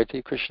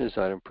austerity. Krishna is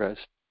not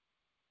impressed.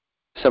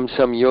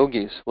 Some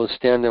yogis will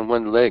stand on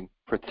one leg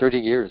for 30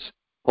 years,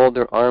 hold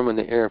their arm in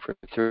the air for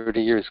 30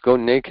 years, go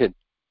naked,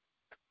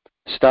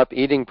 stop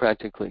eating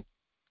practically,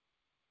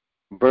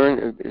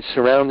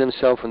 surround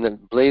themselves in the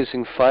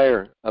blazing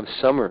fire of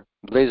summer,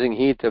 blazing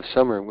heat of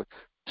summer,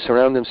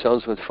 surround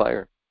themselves with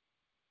fire,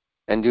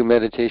 and do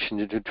meditation,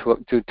 to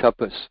do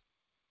tapas.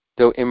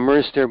 They'll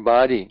immerse their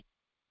body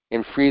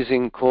in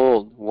freezing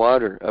cold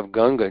water of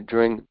Ganga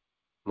during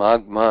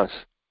Magh Mas,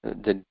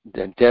 the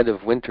dead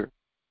of winter,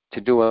 to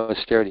do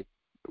austerity.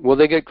 Will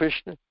they get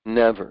Krishna?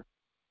 Never.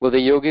 Will the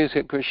yogis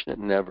get Krishna?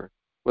 Never.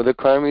 Will the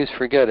karmis?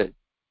 Forget it.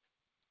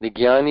 The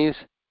jnanis,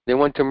 they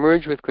want to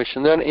merge with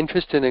Krishna. They're not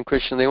interested in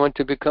Krishna. They want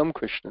to become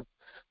Krishna.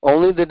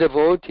 Only the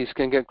devotees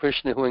can get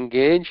Krishna who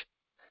engage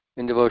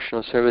in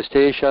devotional service.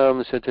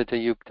 Tesham satata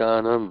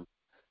yuktanam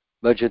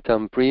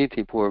bhajatam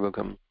priti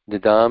purvakam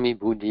dadami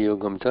buddhi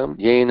yogam tam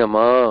yena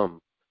mam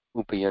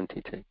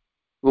upayantite.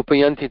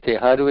 Upayantite,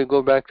 how do we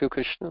go back to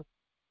Krishna?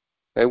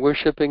 By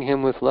worshipping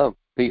him with love,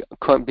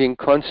 being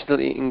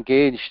constantly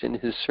engaged in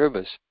his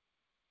service.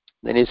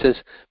 Then he says,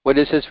 what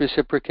is his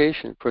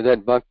reciprocation for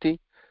that bhakti?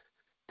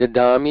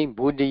 Dadami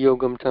buddhi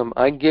yogam tam.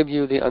 I give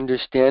you the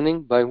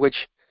understanding by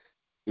which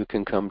you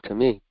can come to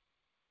me.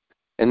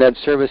 And that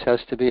service has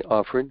to be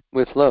offered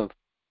with love.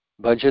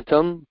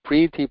 Bhajatam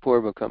priti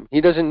purvakam.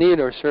 He doesn't need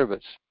our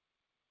service.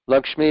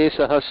 Lakshmi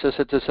sahasra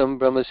satasam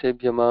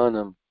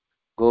brahmasebhyamanam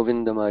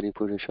govindamari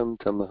purusham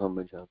tamaham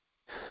bhajam.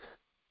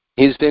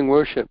 He's being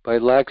worshipped by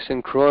lakhs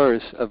and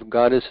crores of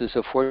goddesses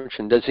of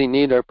fortune. Does he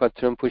need our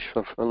patram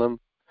pushpaphalam,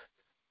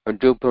 or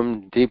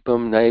dupam,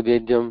 deepam,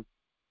 naivedyam,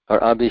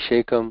 or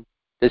abhishekam?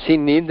 Does he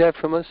need that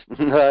from us?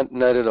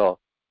 Not at all.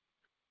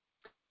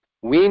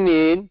 We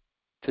need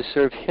to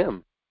serve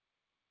him.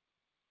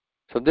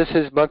 So this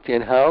is bhakti.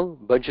 And how?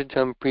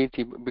 Bhajatam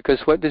priti. Because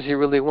what does he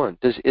really want?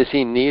 Is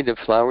he in need of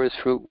flowers,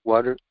 fruit,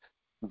 water?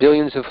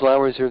 Billions of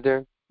flowers are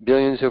there.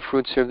 Billions of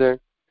fruits are there.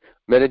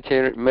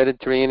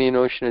 Mediterranean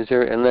Ocean is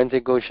there.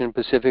 Atlantic Ocean,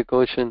 Pacific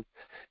Ocean,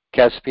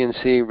 Caspian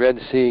Sea, Red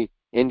Sea,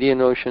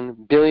 Indian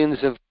Ocean. Billions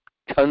of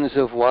tons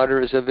of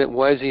water is of it.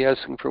 Why is he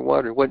asking for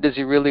water? What does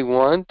he really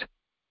want?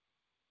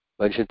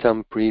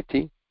 Bhajatam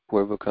priti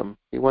purvakam.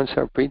 He wants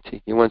our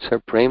priti. He wants our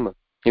prema.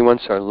 He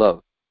wants our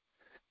love.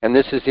 And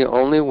this is the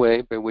only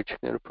way by which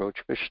we can approach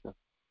Krishna.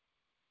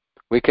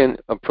 We can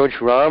approach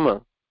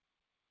Rama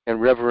in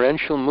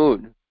reverential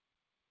mood,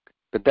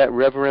 but that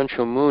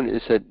reverential mood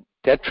is a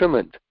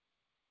detriment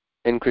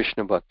in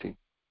Krishna Bhakti.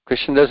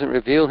 Krishna doesn't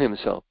reveal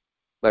himself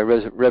by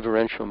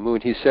reverential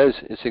mood. He says,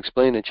 it's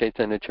explained in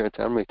Chaitanya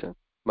Charitamrita,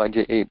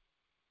 Madhya 8,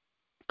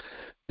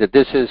 that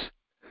this is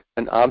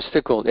an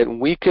obstacle. It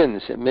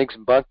weakens, it makes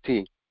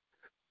bhakti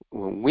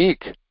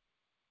weak,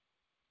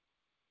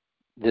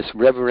 this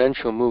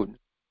reverential mood.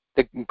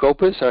 The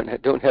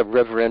gopas don't have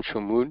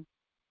reverential mood.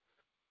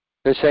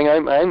 They're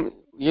saying,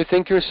 you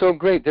think you're so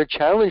great. They're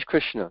challenged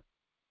Krishna.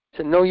 He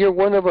said, no, you're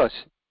one of us.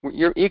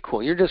 You're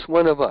equal. You're just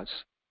one of us.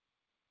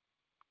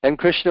 And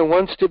Krishna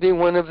wants to be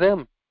one of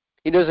them.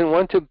 He doesn't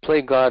want to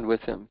play God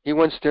with them. He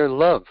wants their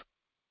love.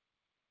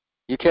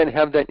 You can't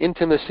have that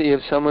intimacy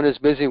if someone is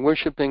busy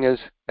worshiping as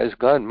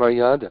God,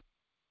 Maryada.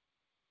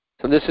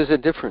 So this is a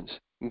difference.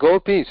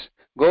 Gopis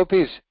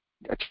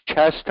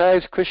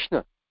chastise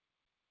Krishna.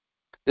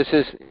 This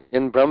is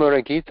in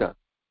Brahmara Gita,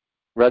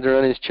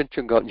 Radharani's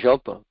Chitra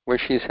Jalpa, where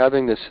she's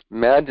having this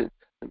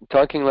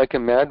talking like a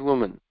mad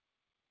woman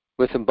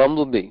with a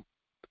bumblebee.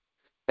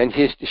 And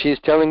she's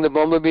telling the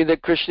bumblebee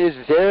that Krishna is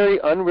a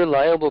very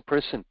unreliable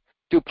person,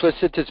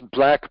 duplicitous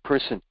black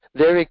person,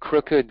 very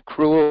crooked,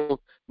 cruel,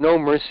 no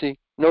mercy,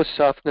 no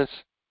softness.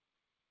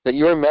 That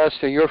your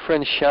master, your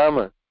friend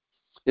Shama,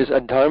 is a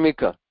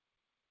dharmika,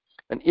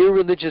 an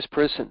irreligious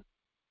person.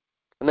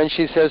 And then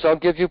she says, I'll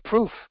give you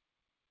proof.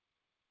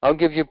 I'll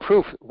give you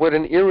proof what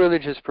an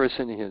irreligious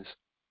person he is.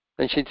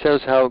 Then she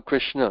tells how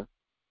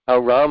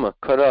Rama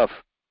cut off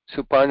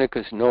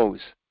Suparnika's nose.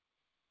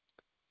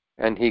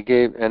 And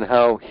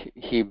how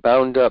he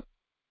bound up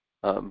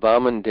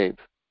Vamandev.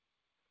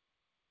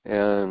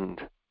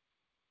 And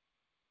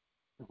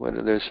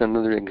there's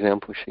another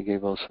example she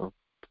gave also.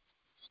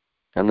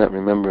 I'm not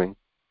remembering.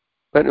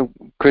 But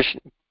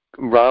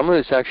Rama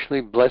is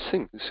actually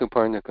blessing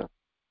Suparnika.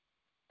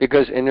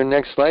 Because in her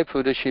next life,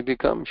 who does she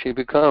become? She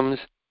becomes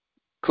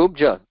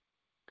Kubja.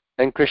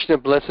 And Krishna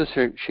blesses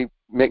her. She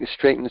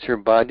straightens her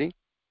body.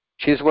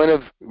 She's one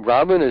of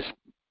Ravana's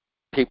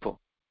people.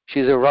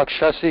 She's a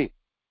Rakshasi.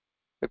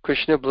 But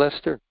Krishna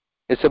blessed her.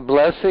 It's a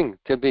blessing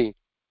to be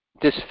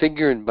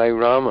disfigured by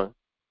Rama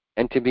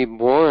and to be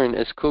born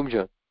as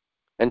Kubja.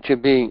 And to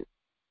be,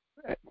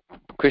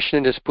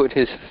 Krishna just put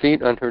his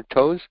feet on her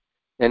toes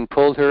and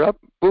pulled her up,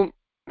 boom,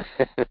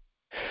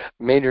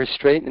 made her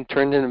straight and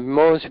turned into the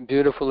most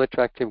beautiful,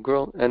 attractive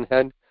girl and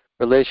had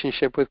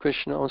relationship with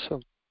Krishna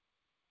also.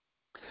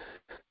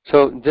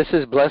 So this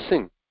is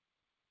blessing.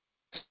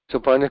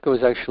 Suparnika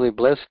was actually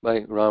blessed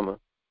by Rama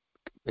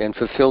and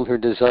fulfilled her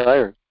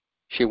desire.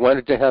 She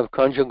wanted to have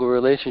conjugal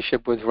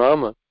relationship with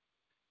Rama.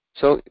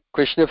 So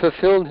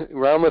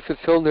Rama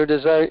fulfilled her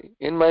desire.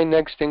 In my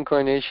next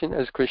incarnation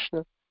as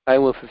Krishna, I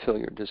will fulfill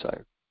your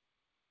desire.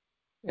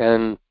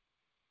 And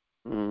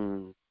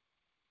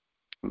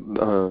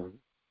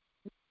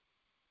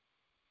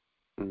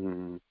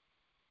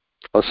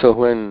also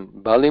when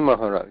Bali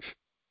Maharaj,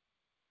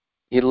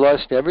 he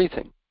lost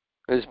everything.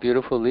 It was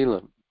beautiful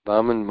Leela,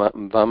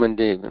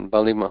 Vamandev and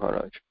Bali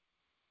Maharaj.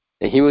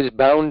 And he was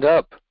bound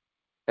up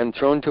and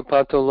thrown to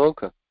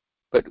Pataloka.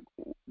 But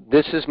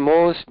this is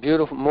most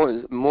beautiful,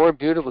 more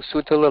beautiful.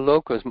 Sutala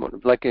Loka is more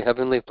like a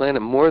heavenly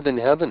planet, more than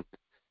heaven.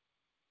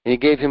 He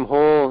gave him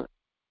whole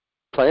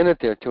planet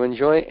there to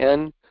enjoy,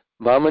 and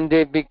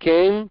Vamandev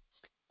became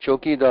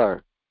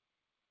Chokidar,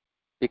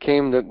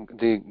 became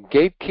the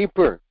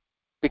gatekeeper,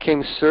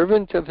 became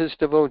servant of his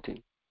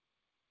devotee.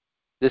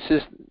 This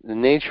is the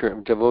nature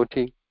of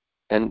devotee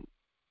and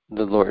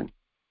the Lord.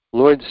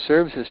 Lord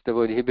serves his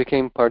devotee. He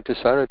became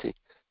Parthasarathi.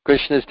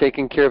 Krishna is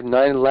taking care of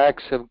 9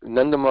 lakhs of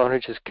Nanda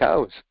Maharaj's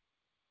cows.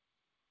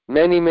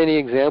 Many, many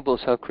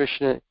examples how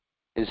Krishna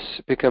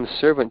becomes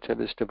servant of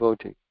his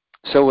devotee.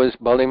 So was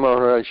Bali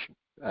Maharaj,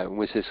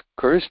 was he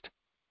cursed?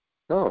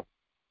 No,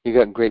 he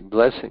got great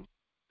blessing.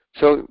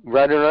 So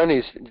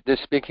Radharani is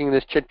speaking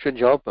this Chitra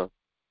Jalpa,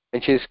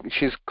 and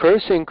she's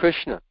cursing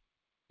Krishna.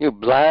 You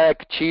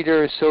black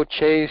cheater, so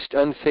chaste,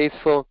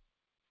 unfaithful.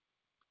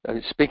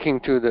 Speaking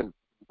to the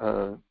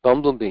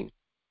bumblebee.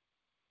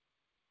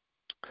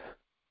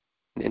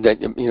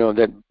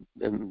 That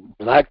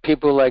black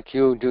people like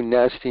you do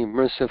nasty,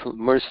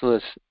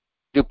 merciless,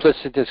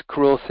 duplicitous,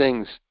 cruel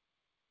things.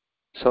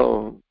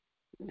 So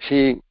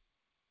she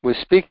was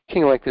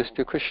speaking like this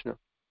to Krishna,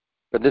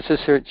 but this is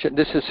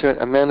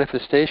a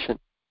manifestation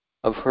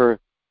of her.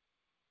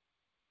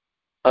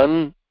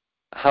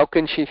 How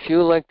can she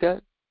feel like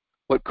that?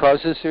 What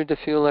causes her to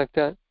feel like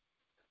that?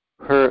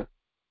 Her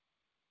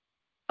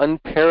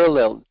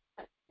unparalleled,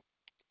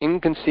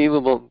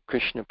 inconceivable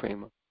Krishna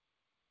prema.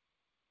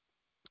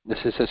 This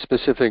is a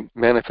specific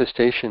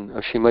manifestation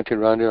of Srimati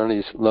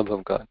Radharani's love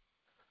of God.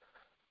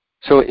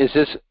 So is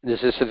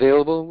this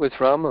available with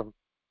Rama?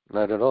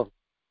 Not at all.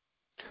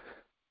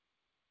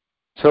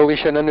 So we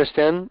should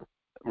understand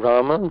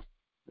Rama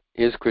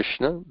is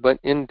Krishna, but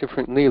in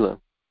different Leela.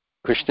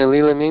 Krishna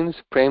Leela means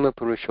Prema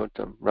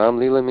Purushottam. Ram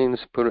Leela means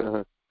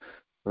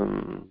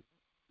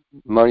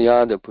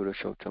Maryada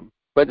Purushottam.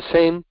 But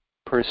same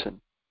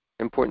person.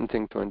 Important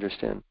thing to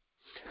understand.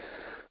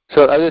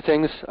 So other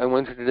things I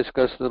wanted to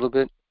discuss a little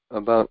bit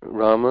about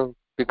Rama,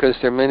 because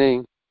there are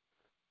many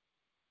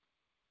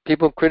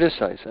people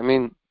criticize. I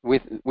mean, we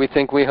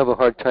think we have a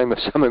hard time if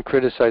someone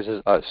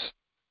criticizes us,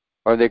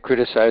 or they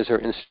criticize our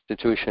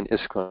institution,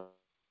 ISKCON.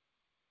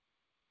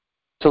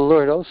 the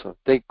Lord also.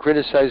 They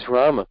criticize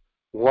Rama.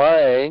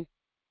 Why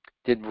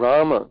did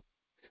Rama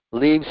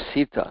leave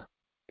Sita?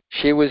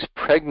 She was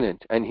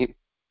pregnant, and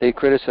they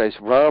criticize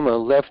Rama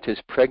left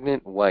his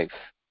pregnant wife.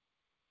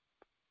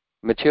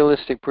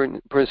 Materialistic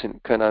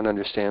person cannot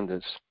understand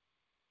this.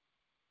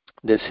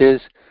 This is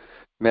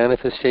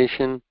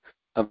manifestation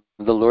of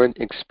the Lord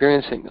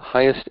experiencing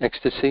highest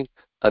ecstasy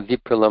of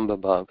Vipralamba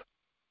Bhav,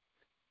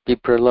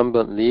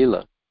 Vipralamba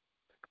Leela.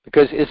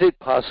 Because is it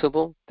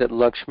possible that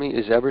Lakshmi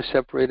is ever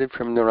separated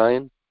from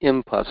Narayan?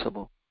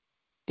 Impossible.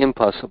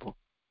 Impossible.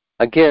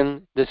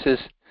 Again, this is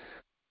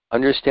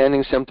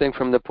understanding something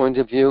from the point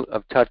of view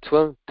of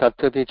Tattva,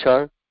 Tattva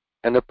Vichar,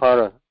 and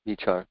Apara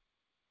Vichar.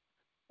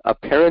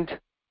 Apparent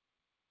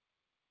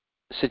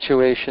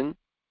situation,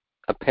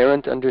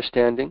 apparent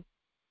understanding,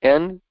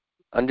 and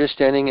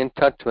understanding in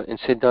Tattva, in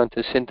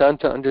Siddhanta.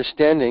 Siddhanta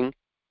understanding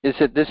is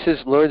that this is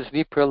Lord's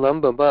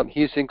Vipralamba Bhav.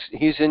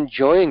 He's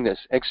enjoying this.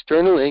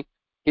 Externally,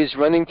 he's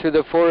running through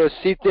the forest,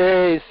 Site,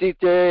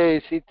 Site,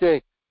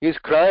 Site. He's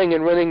crying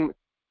and running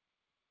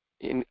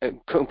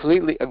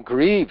completely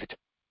aggrieved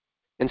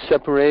in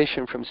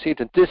separation from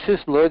Sita. This is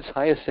Lord's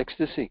highest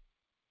ecstasy.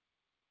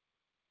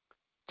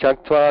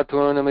 Chaktva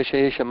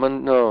Turnamashesha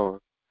Manno.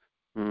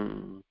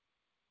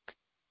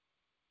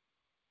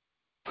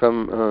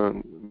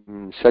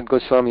 From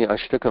Sadgoswami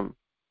Ashtakam,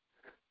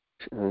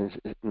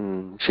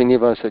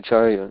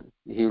 Srinivasacharya,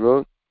 he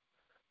wrote,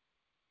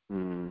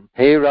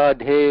 Hey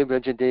Radhe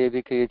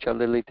Brajadevike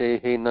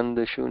Chalalite Hey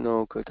Nanda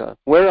Shuno Kata.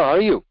 Where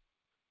are you?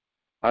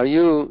 Are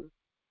you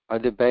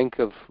at the bank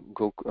of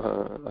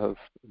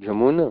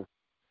Jamuna?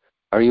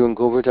 Are you in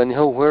Govardhan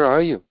Hill? Where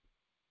are you?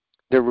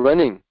 They're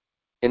running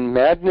in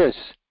madness,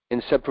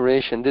 in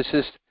separation. This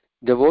is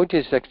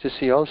devotee's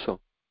ecstasy also.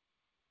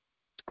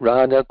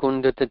 Radha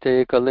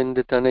Kundatate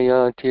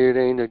Kalindatanaya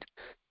Tirena.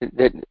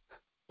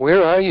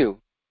 Where are you?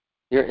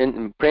 You're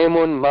in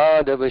Premon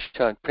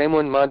Madhavashat.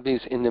 Premon Madhav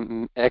is in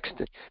the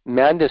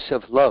madness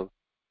of love.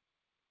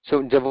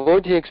 So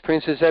devotee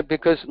experiences that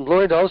because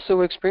Lord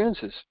also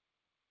experiences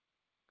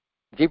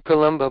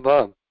Vipralamba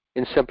Bhav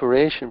in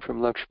separation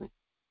from Lakshmi.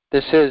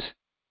 This is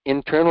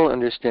internal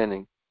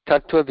understanding,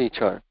 Tattva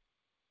Vichar.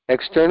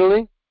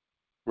 Externally,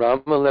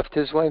 Rama left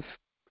his wife.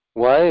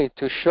 Why?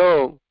 To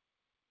show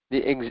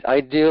the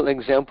ideal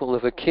example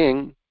of a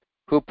king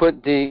who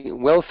put the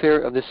welfare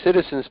of the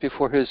citizens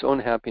before his own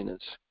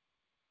happiness.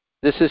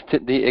 This is to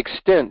the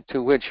extent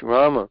to which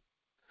Rama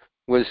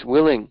was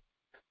willing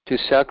to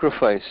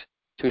sacrifice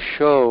to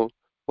show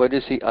what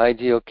is the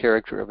ideal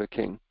character of a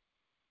king.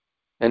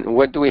 And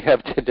what do we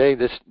have today?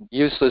 This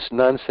useless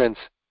nonsense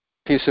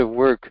piece of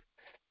work,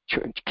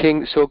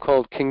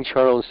 so-called King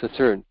Charles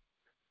III,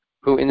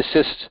 who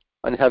insists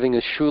on having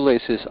his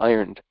shoelaces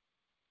ironed.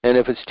 And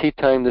if it's tea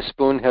time, the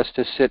spoon has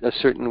to sit a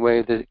certain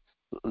way,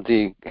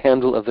 the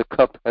handle of the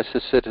cup has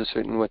to sit a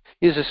certain way.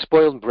 He's a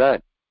spoiled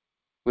brat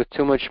with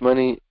too much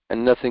money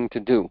and nothing to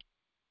do.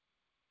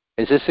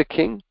 Is this a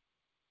king?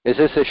 Is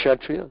this a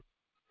Kshatriya?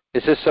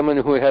 Is this someone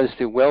who has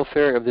the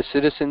welfare of the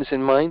citizens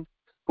in mind,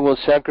 who will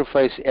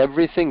sacrifice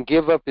everything,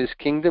 give up his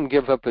kingdom,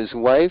 give up his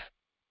wife,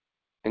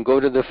 and go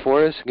to the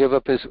forest, give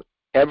up his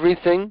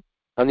everything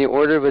on the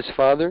order of his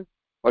father,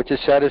 or to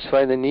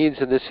satisfy the needs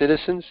of the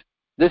citizens?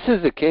 This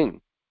is the king.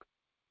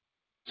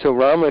 So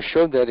Rama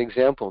showed that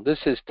example. This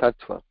is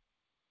Tattva.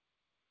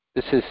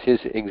 This is his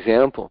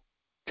example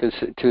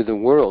to the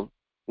world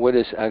what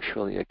is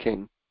actually a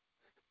king.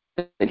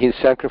 And he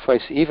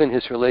sacrificed even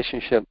his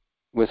relationship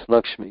with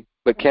Lakshmi.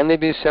 But can they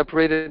be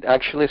separated,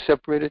 actually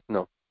separated?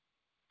 No.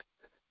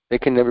 They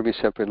can never be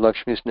separated.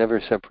 Lakshmi is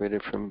never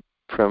separated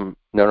from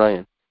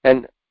Narayan.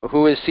 And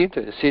who is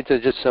Sita? Is Sita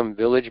just some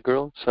village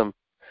girl, some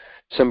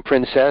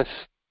princess?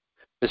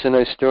 There's a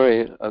nice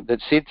story that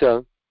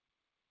Sita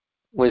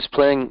was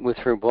playing with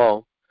her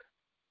ball,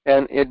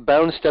 and it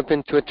bounced up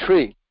into a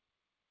tree.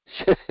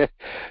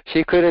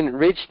 She couldn't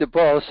reach the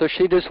ball, so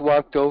she just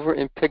walked over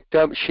and picked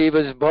up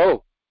Shiva's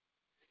bow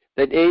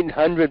that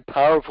 800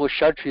 powerful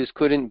Kshatriyas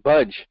couldn't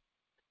budge.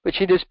 But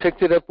she just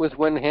picked it up with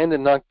one hand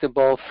and knocked the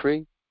ball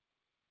free.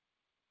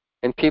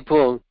 And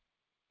people,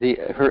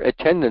 her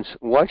attendants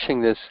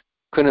watching this,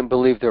 couldn't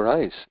believe their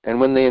eyes. And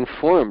when they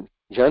informed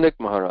Janak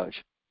Maharaj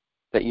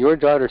that your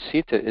daughter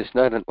Sita is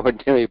not an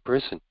ordinary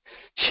person,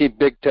 she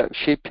picked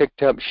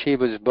up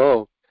Shiva's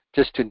bow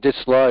just to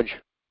dislodge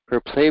her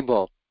play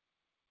ball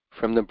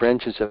from the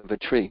branches of a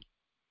tree.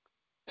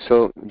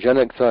 So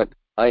Janak thought,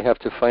 I have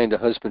to find a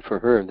husband for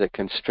her that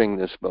can string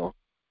this bow.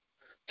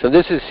 So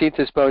this is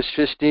Sita's bow.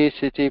 Shrishti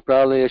Siti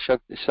Pralaya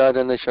Shakti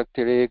Sadhana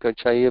Shakti Reka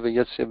Chayeva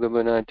Yatsya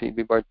Vimanati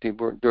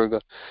Vibharti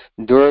Durga.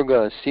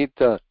 Durga,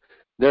 Sita,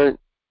 they're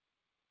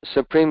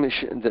supreme,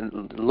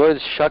 the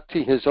Lord's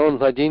Shakti, his own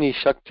Hladini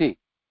Shakti.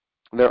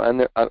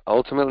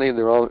 Ultimately,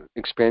 they're all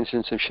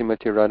expansions of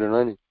Srimati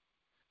Radharani.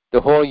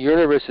 The whole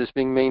universe is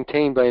being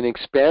maintained by an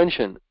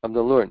expansion of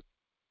the Lord.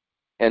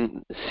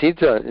 And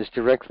Sita is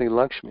directly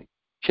Lakshmi.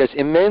 She has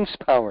immense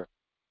power.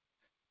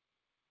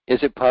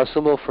 Is it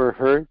possible for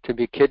her to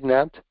be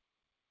kidnapped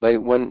by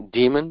one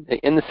demon, an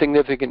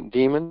insignificant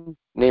demon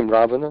named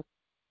Ravana?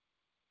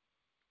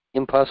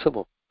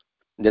 Impossible.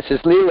 This is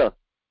Leela.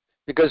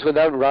 Because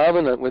without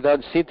Ravana,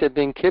 without Sita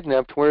being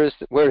kidnapped, where is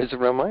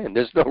Ramayan?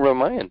 There's no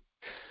Ramayan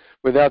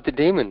without the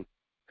demon.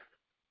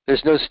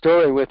 There's no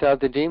story without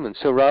the demon.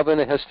 So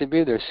Ravana has to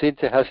be there.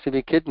 Sita has to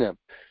be kidnapped.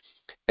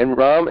 And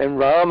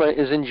Rama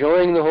is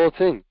enjoying the whole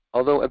thing,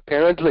 although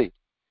apparently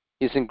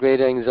he's in great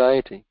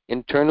anxiety.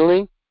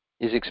 Internally,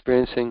 he's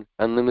experiencing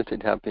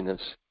unlimited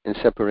happiness in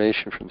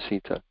separation from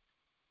Sita.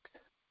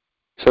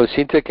 So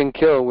Sita can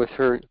kill with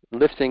her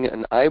lifting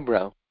an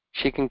eyebrow.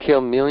 She can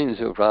kill millions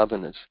of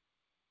Ravanas.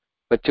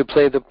 But to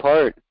play the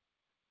part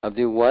of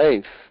the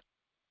wife,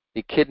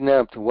 the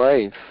kidnapped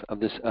wife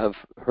of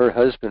her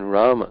husband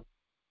Rama,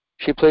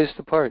 she plays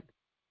the part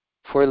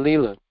for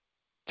Leela,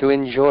 to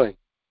enjoy.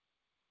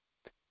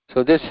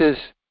 So this is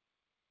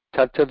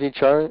Tattva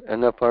Vichar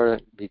and Apara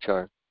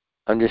Vichar.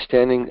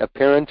 Understanding,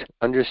 apparent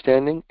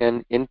understanding,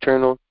 and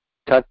internal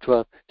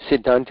Tattva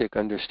Siddhantic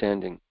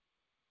understanding.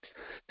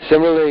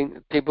 Similarly,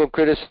 people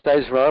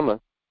criticize Rama.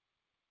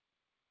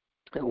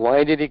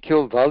 Why did he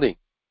kill Vali?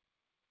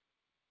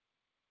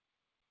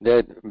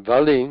 That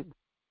Vali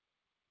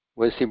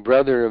was the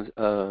brother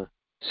of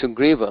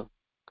Sugriva,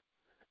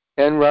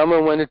 and Rama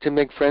wanted to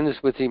make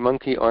friends with the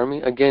monkey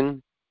army.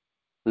 Again,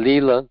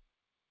 Leela.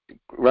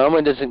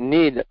 Rama doesn't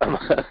need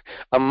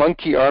a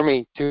monkey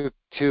army to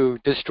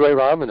destroy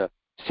Ravana.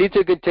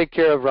 Sita could take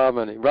care of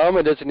Ravana.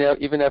 Rama doesn't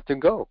even have to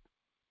go.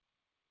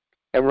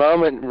 And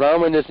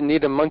Rama doesn't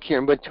need a monkey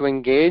army, but to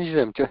engage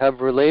them, to have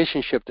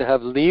relationship, to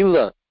have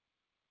Leela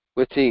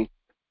with the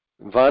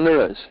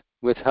Vanaras,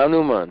 with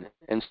Hanuman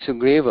and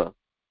Sugriva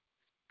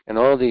and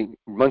all the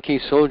monkey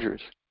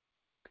soldiers.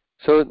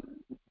 So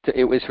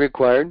it was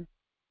required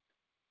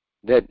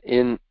that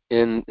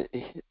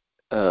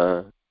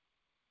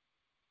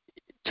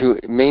to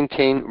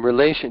maintain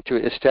to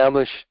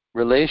establish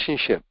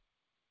relationship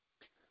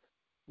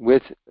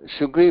with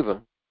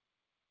Sugriva.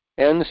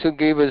 And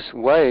Sugriva's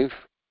wife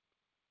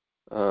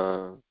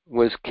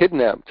was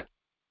kidnapped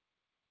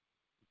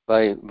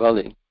by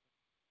Vali.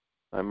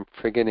 I'm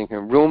forgetting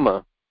her,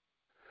 Ruma,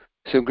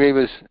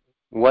 Sugriva's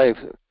wife,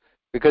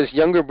 because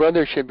younger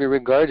brother should be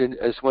regarded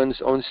as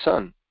one's own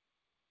son.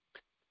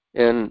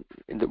 And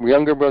the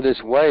younger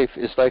brother's wife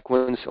is like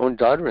one's own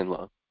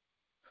daughter-in-law.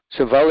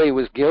 So Vali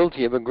was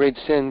guilty of a great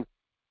sin,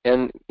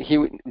 and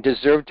he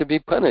deserved to be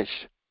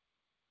punished.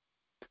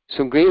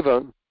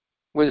 Sugriva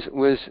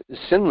was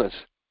sinless,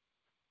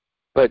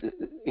 but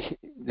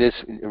this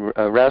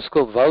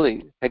rascal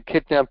Vali had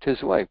kidnapped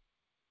his wife.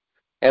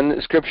 And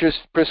the scriptures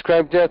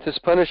prescribe death as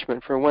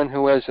punishment for one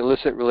who has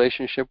illicit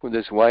relationship with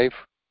his wife,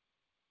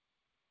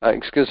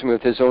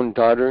 with his own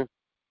daughter,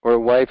 or a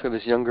wife of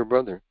his younger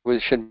brother, who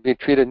should be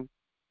treated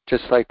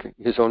just like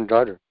his own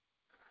daughter.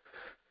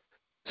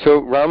 So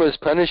Rama's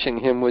punishing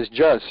him was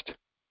just.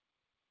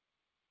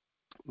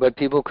 But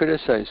people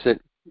criticize that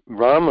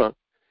Rama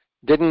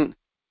didn't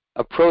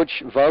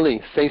approach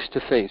Vali face to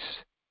face.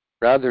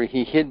 Rather,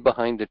 he hid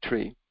behind a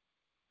tree.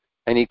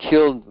 And he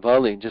killed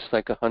Vali just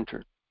like a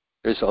hunter.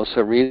 There's also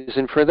a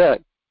reason for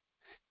that.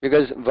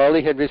 Because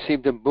Vali had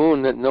received a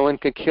boon that no one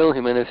could kill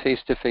him in a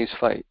face-to-face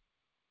fight.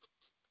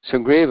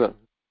 Sugriva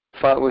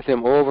fought with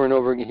him over and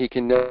over again. He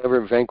can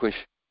never vanquish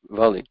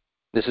Vali.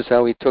 This is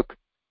how he took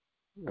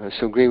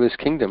Sugriva's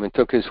kingdom and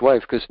took his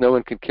wife, because no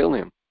one could kill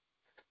him.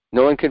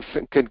 No one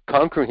could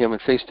conquer him in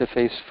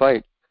face-to-face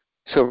fight.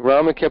 So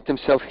Rama kept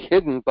himself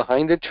hidden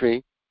behind a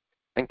tree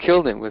and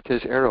killed him with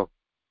his arrow.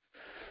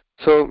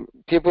 So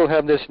people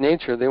have this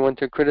nature; they want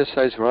to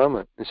criticize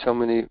Rama in so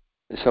many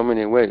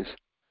ways.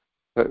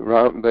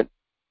 But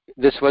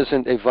this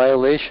wasn't a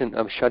violation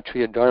of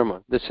Kshatriya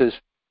Dharma. This is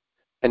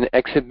an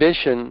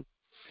exhibition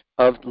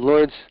of the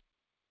Lord's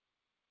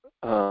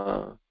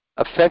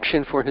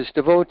affection for his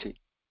devotee.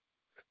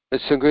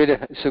 But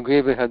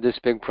Sugriva had this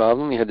big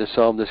problem. He had to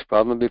solve this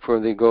problem before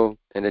they go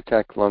and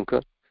attack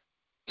Lanka.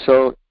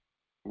 So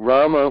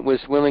Rama was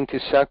willing to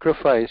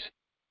sacrifice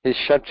his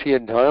Kshatriya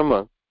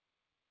Dharma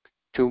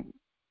in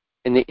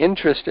the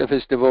interest of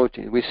his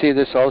devotee. We see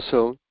this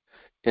also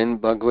in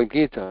Bhagavad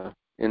Gita,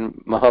 in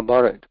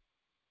Mahabharata,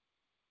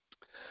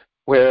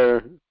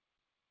 where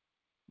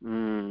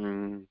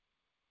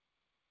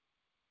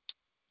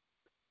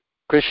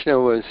Krishna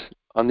was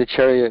on the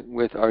chariot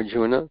with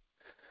Arjuna,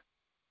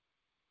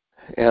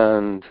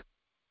 and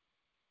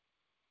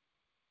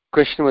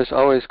Krishna was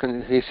always,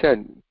 he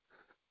said,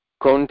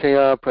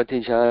 Kaunteya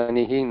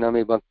pratijanihi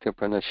nami bhakti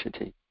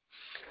pranashyati.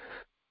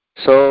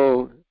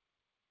 So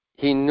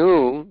he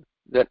knew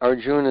that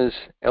Arjuna's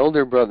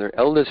eldest brother,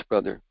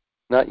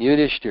 not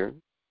Yudhishthir,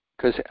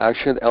 because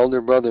actually the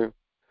elder brother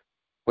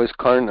was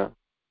Karna.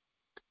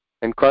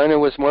 And Karna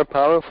was more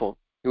powerful.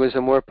 He was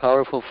a more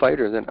powerful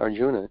fighter than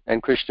Arjuna.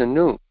 And Krishna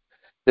knew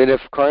that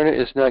if Karna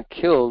is not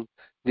killed,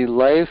 the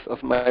life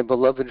of my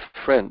beloved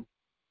friend,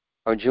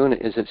 Arjuna,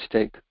 is at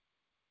stake.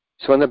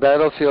 So on the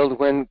battlefield,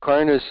 when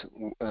Karna's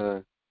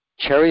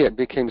chariot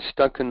became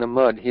stuck in the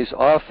mud, he's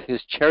off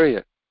his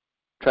chariot,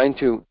 trying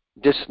to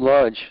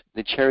dislodge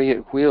the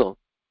chariot wheel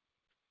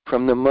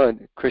from the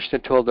mud. Krishna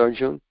told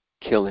Arjuna,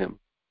 kill him.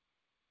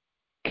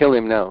 Kill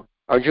him now.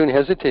 Arjuna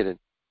hesitated.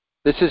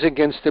 This is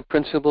against the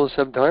principles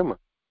of Dharma.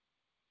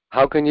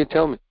 How can you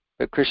tell me?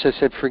 But Krishna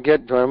said,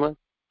 forget Dharma,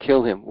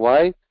 kill him.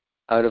 Why?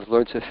 Out of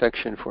Lord's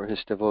affection for his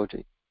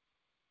devotee.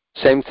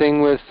 Same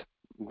thing with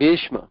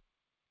Bhishma.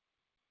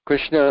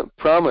 Krishna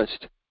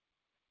promised.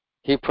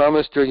 He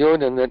promised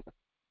Duryodhana that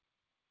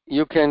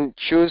you can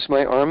choose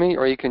my army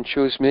or you can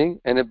choose me,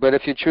 but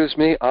if you choose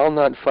me, I'll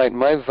not fight.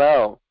 My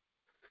vow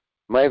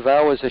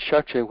as a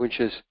Kshatriya, which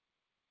is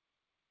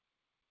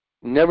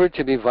never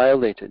to be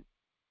violated.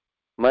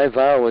 My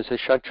vow as a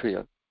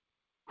Kshatriya,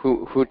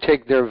 who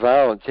take their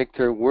vow, take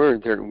their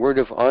word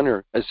of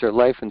honor as their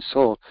life and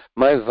soul.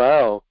 My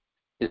vow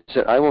is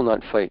that I will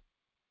not fight.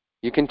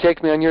 You can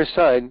take me on your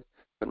side,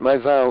 but my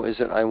vow is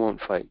that I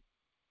won't fight.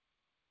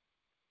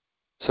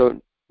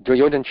 So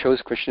Duryodhana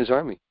chose Krishna's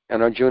army,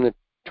 and Arjuna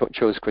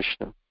chose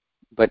Krishna.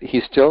 But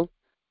he still,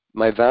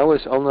 my vow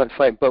is I'll not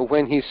fight. But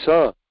when he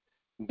saw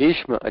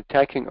Bhishma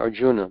attacking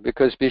Arjuna,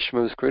 because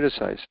Bhishma was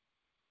criticized,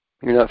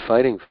 you're not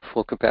fighting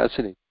full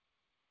capacity.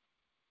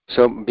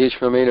 So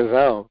Bhishma made a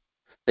vow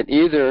that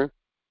either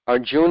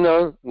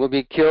Arjuna will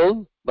be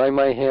killed by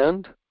my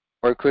hand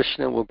or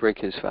Krishna will break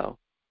his vow.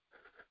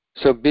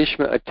 So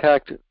Bhishma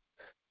attacked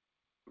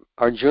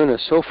Arjuna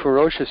so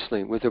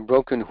ferociously with a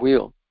broken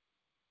wheel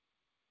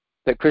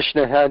that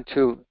Krishna had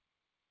to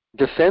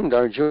defend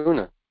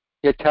Arjuna.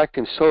 He attacked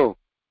him so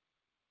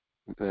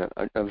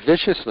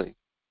viciously.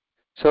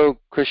 So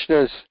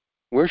Krishna is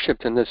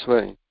worshipped in this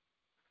way.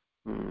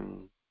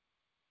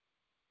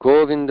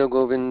 Govinda,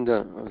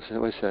 Govinda.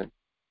 What's that?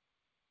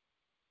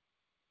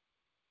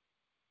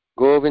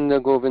 Govinda,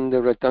 Govinda,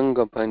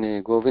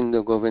 Ratangapane,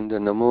 Govinda, Govinda,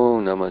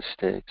 Namo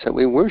Namaste. So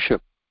we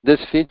worship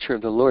this feature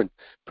of the Lord,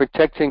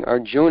 protecting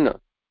Arjuna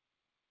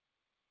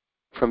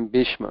from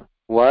Bhishma.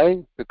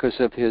 Why? Because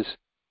of his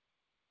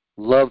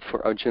love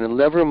for Arjuna.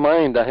 Never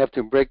mind, I have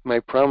to break my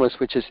promise,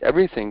 which is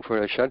everything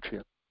for a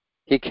Kshatriya.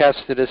 He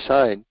cast it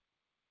aside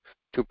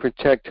to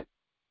protect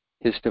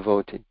his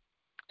devotee.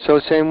 So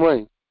same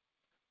way,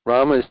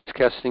 Rama is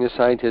casting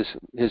aside his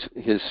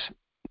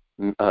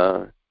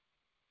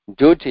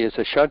duty as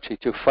a Kshatriya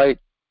to fight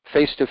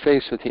face to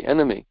face with the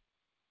enemy.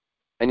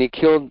 And he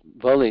killed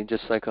Vali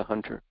just like a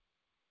hunter.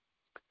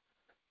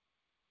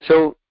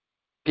 So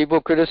people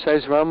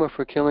criticize Rama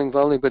for killing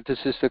Vali, but this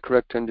is the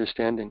correct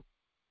understanding.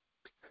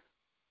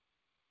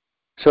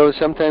 So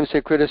sometimes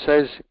they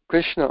criticize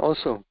Krishna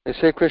also. They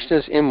say Krishna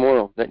is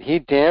immoral, that he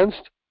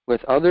danced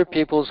with other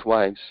people's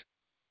wives.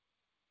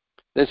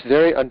 That's a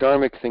very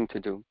adharmic thing to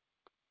do.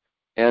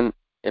 And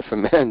if a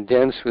man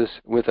dances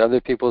with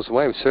other people's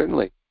wives,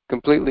 certainly,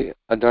 completely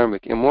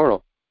adharmic,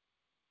 immoral.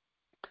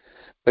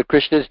 But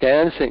Krishna's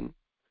dancing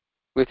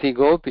with the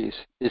gopis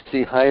is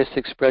the highest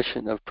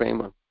expression of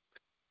prema.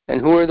 And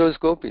who are those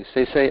gopis?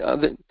 They say,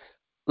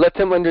 let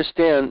them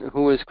understand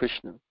who is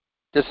Krishna.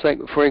 Just like,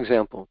 for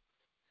example,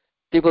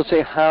 people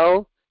say,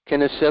 how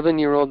can a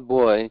 7-year-old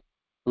boy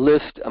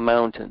lift a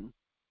mountain?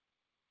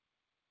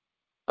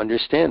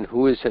 Understand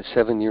who is that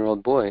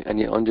 7-year-old boy, and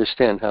you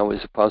understand how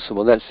is it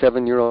possible. That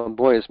 7-year-old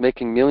boy is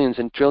making millions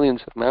and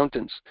trillions of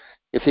mountains.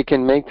 If he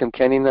can make them,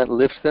 can he not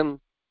lift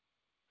them?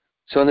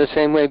 So in the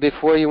same way,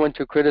 before you want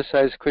to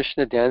criticize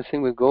Krishna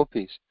dancing with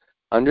gopis,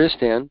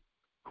 understand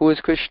who is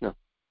Krishna.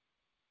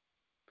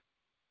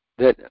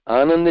 That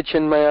Ananda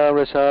Chinmaya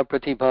Rasa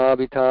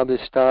Pratibhavita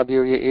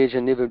Vistabhirya Eja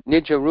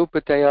Nija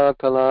Rupataya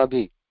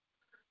Kalabi.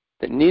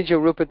 That Nija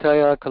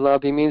Rupataya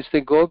Kalabi means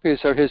the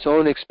gopis are his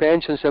own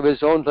expansions of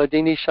his own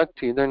Vladini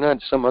Shakti. They're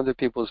not some other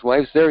people's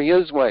wives. They're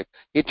his wife.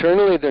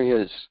 Eternally they're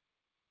his.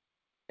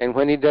 And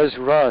when he does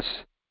Ras,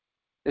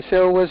 they say,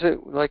 oh, was it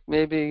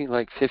maybe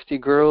 50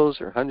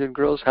 girls or 100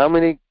 girls? How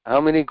many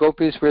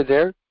gopis were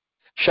there?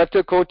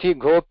 Shatakoti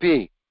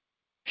Gopi.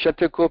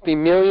 Shatakopi,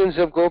 millions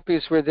of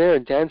gopis were there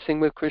dancing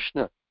with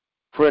Krishna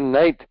for a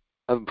night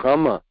of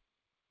Brahma.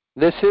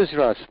 This is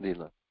Ras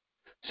Leela.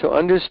 So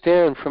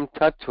understand from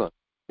Tattva.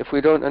 If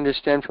we don't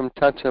understand from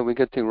Tattva, we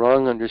get the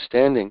wrong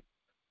understanding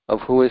of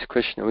who is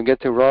Krishna. We get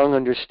the wrong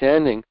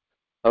understanding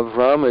of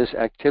Rama's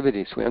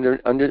activities. We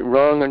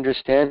wrong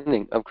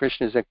understanding of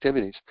Krishna's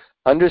activities.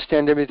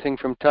 Understand everything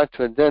from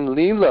Tattva, then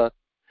Leela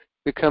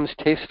becomes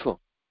tasteful.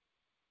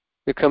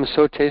 Becomes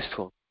so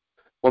tasteful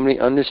when we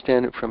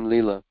understand it from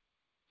Leela.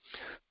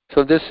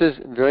 So this is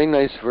a very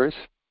nice verse.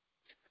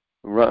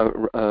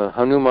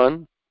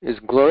 Hanuman is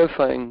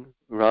glorifying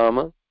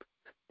Rama.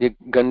 The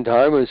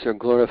Gandharvas are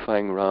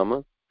glorifying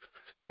Rama.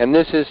 And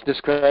this is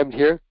described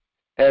here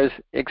as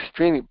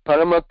extremely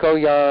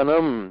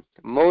Paramakalyanam,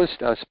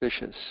 most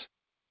auspicious.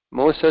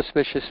 Most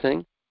auspicious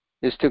thing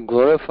is to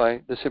glorify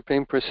the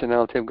Supreme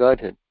Personality of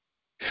Godhead.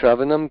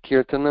 Shravanam,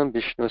 Kirtanam,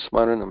 Vishnu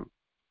Smaranam.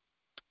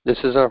 This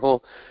is our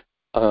whole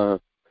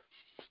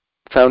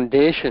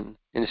foundation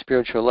in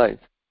spiritual life.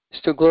 Is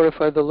to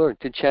glorify the Lord,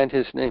 to chant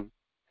His name.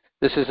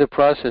 This is a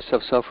process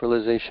of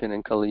self-realization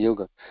in Kali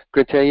Yuga.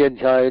 Kriteya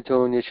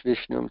dhyayato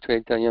nishvishnum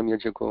tvetayam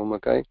yajako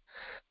makai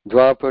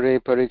dvapare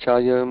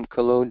parichayam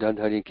kalo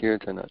dadhari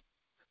kirtana.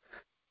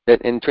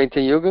 That in Treta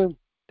Yuga,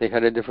 they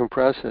had a different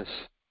process.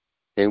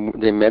 They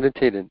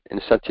meditated. In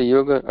Satya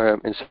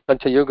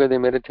Yuga they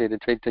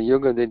meditated. Treta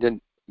Yuga, they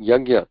did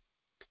yagya.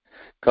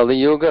 Kali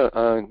Yuga,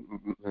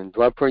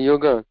 Dwapara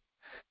Yuga,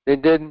 they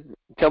did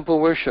temple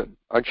worship,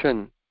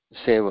 archan,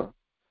 seva.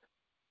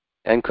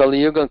 And Kali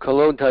Yuga,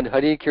 Kalodhad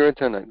Hari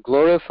Kirtana,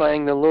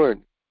 glorifying the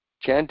Lord,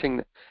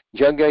 chanting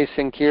Jagai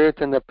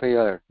Sankirtana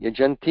Prayar,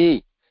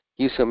 Yajanti,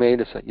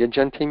 Yusamedasa.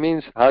 Yajanti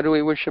means, how do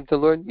we worship the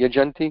Lord?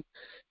 Yajanti,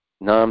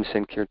 Nam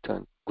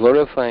Sankirtan,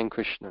 glorifying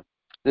Krishna.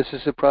 This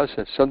is the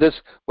process. So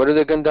what are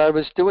the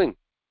Gandharvas doing?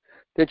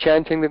 They're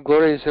chanting the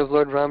glories of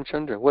Lord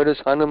Ramchandra. What is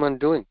Hanuman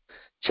doing?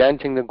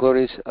 Chanting the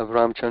glories of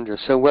Ramchandra.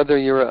 So whether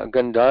you're a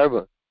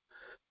Gandharva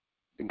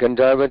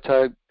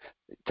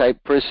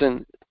type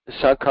person,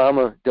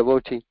 Sakama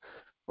devotee,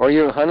 or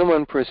you're a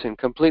Hanuman person,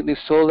 completely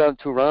sold out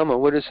to Rama,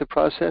 what is the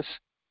process?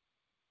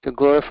 To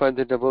glorify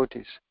the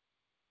devotees.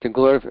 To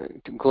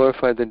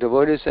glorify the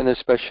devotees and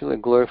especially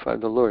glorify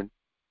the Lord.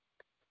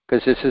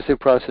 Because this is the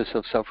process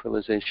of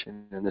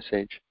self-realization in this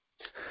age.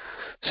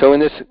 So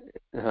in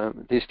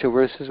these two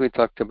verses we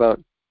talked about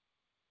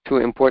two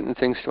important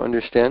things to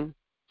understand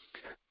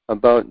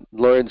about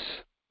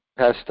Lord's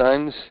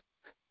pastimes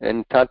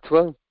and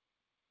tattva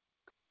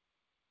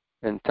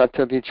and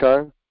tattva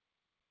vichar,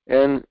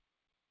 and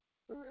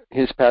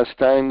his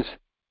pastimes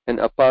and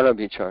apara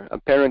vichar,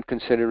 apparent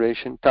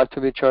consideration, tattva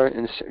vichar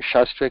and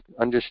shastric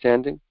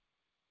understanding,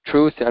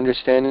 truth,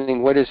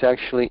 understanding what is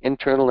actually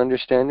internal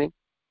understanding,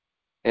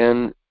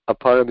 and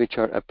apara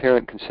vichar,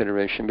 apparent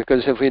consideration.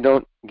 Because if we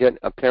don't get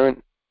tattva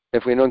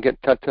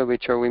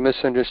vichar, we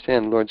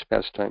misunderstand Lord's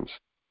pastimes.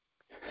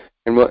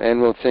 And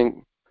we'll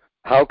think,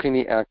 how can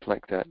he act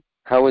like that?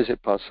 How is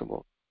it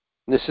possible?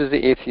 This is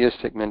the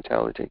atheistic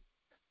mentality.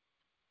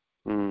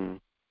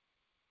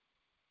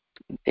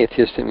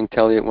 Atheistic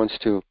mentality that wants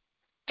to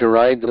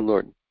deride the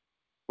Lord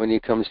when he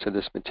comes to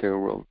this material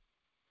world.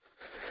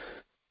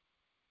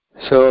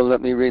 So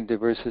let me read the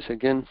verses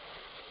again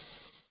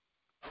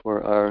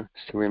for us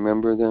to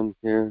remember them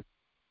here.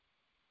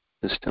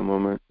 Just a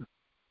moment.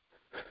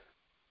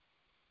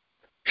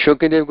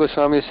 Shukadev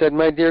Goswami said,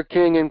 "My dear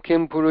king and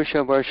Kim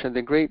Purusha Varsha,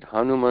 the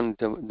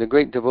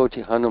great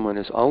devotee Hanuman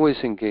is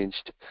always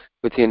engaged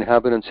with the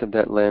inhabitants of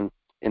that land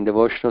in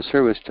devotional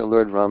service to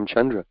Lord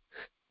Ramchandra,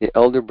 the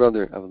elder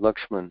brother of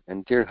Lakshman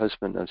and dear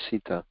husband of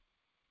Sita.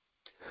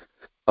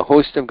 A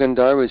host of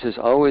Gandharvas is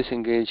always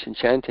engaged in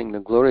chanting the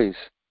glories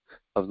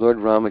of Lord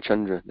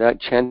Ramachandra. That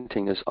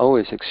chanting is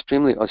always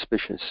extremely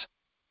auspicious.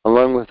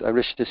 Along with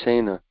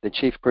Arishtasena, the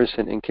chief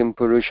person in Kim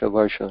Purusha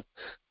Varsha,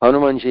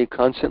 Hanumanji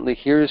constantly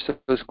hears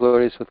those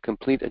glories with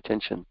complete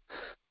attention.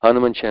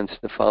 Hanuman chants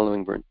the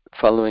following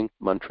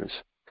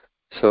mantras."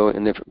 So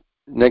in the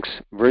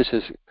next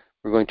verses,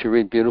 we're going to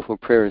read beautiful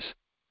prayers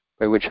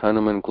by which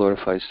Hanuman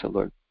glorifies the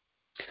Lord.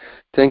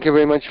 Thank you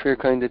very much for your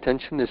kind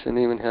attention. Does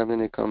anyone have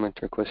any comment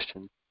or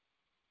question?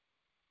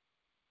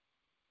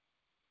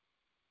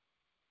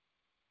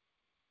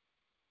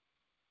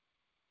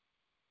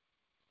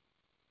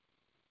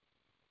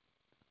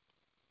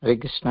 Hare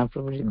Krishna,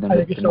 Prabhuji.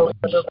 Hare Krishna. Go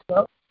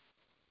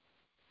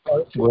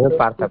ahead,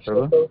 Partha,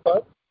 Prabhu.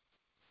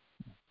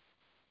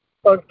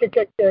 Okay,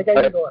 can you go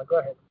ahead?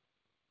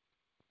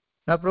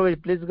 No, Prabhuji,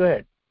 please go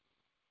ahead.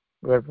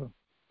 Go ahead, Prabhu.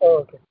 Oh,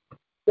 okay.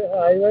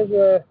 I was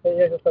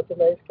in such a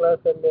nice class,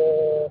 and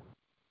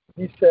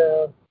this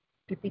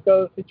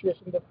typical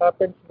situation that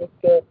happens with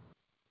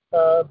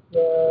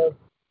the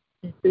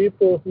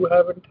people who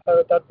haven't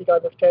had that big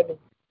understanding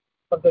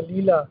of the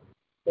Leela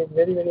is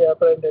very, very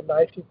apparent and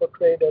nicely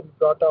portrayed and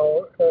brought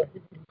out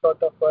in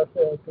front of us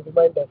to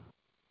remind us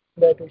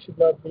that we should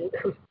not be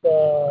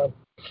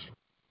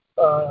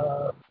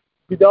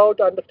without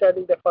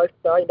understanding the first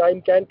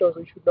nine cantos,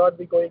 we should not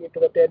be going into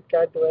the 10th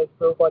canto as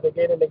Prabhupada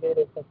again and again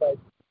emphasized.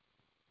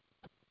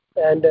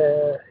 And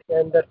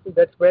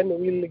that's when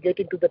we'll get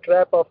into the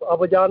trap of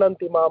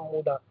avajananti mam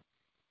muda.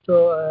 So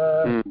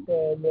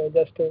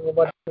just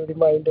want to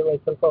remind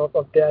myself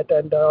of that,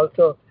 and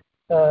also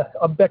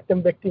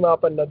abhyaktam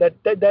vyaktimapanna. That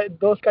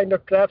those kind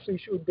of traps we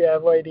should be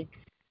avoiding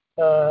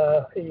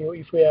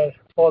if we are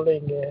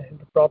following the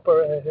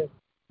proper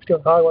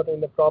Bhagavatam in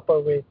the proper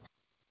way.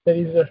 There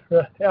is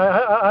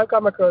I've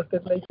come across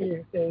that, like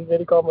it's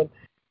very common.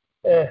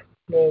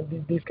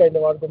 These kind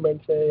of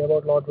arguments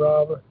about Lord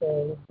Ram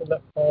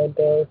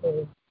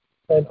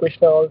and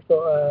Krishna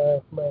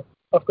also.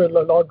 Of course,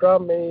 Lord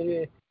Ram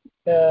is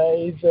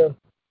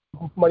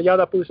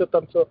Maryada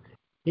Purushottam, so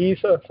he is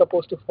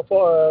supposed to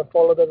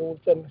follow the rules,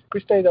 and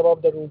Krishna is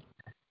above the rules.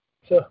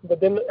 So, but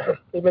then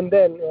even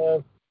then,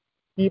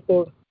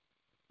 people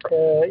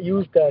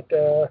use that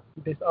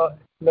this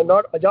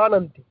not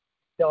ajananti,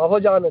 the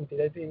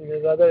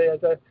avajananti. Rather,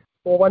 as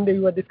one day we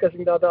were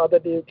discussing, the other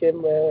day you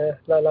came,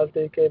 last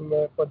day you came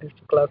for this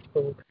class,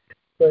 so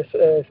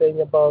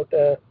saying about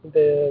the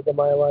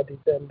Mayavadis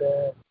and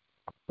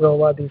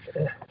Brahmavadis.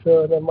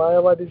 So the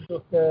Mayavadis,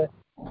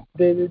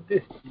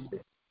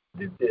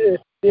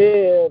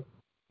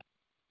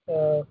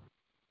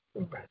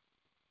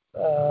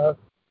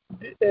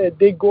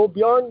 they go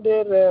beyond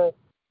their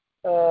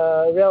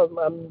realm,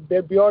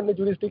 they're beyond the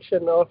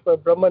jurisdiction of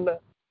Brahman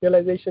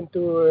realization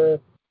to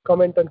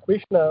comment on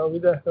Krishna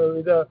with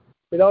a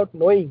without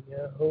knowing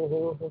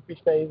who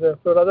Krishna is.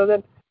 So rather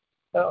than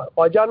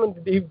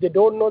Ajanandi, if they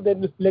don't know,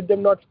 then let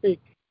them not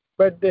speak.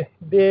 But they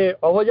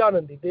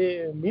Avajanandi,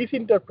 they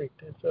misinterpret.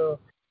 So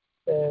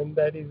and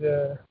that is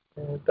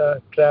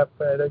the trap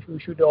that we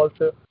should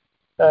also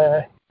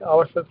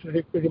ourselves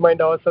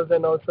remind ourselves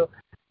and also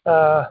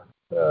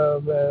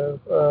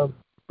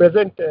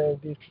present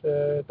this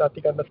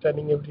Tathik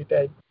understanding every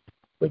time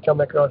we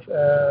come across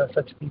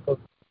such people.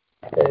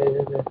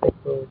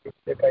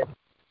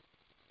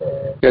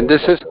 And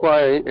this is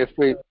why, if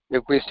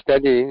we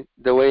study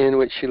the way in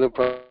which Srila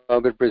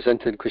Prabhupada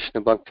presented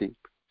Krishna Bhakti,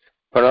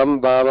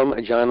 Param Bhavam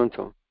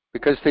Ajanantam,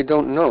 because they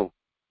don't know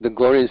the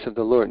glories of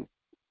the Lord.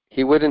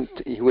 He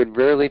would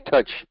rarely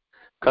touch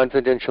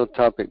confidential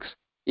topics.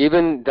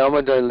 Even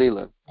Damodar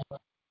Leela.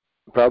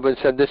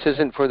 Prabhupada said this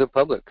isn't for the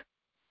public.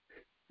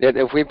 That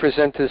if we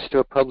present this to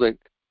a public,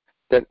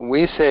 that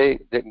we say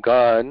that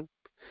God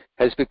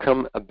has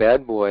become a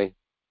bad boy,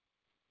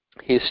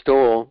 he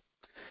stole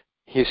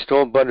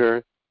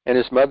butter, and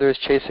his mother is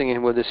chasing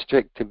him with a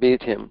stick to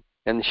beat him,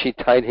 and she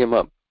tied him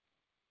up.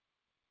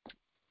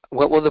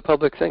 What will the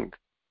public think?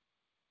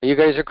 You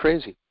guys are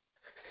crazy.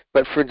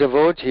 But for a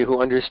devotee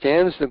who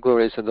understands the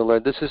glories of the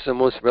Lord, this is the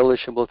most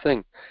relishable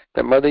thing.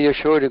 That Mother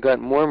Yashoda got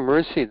more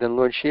mercy than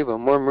Lord Shiva,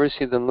 more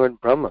mercy than Lord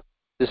Brahma.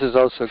 This is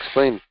also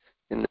explained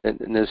in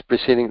this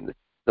preceding,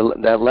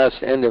 that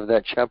last end of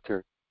that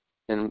chapter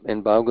in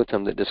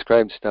Bhagavatam that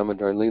describes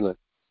Damodar Leela.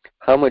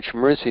 How much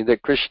mercy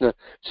that Krishna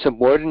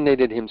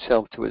subordinated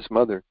himself to his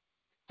mother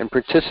and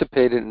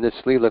participated in this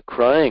Leela,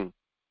 crying,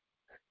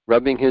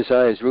 rubbing his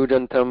eyes,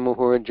 Rudantam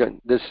Muhurajan,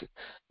 this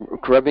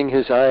rubbing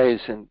his eyes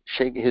and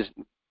shaking his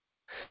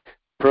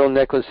pearl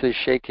necklace is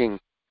shaking,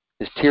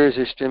 his tears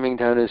are streaming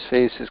down his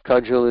face, his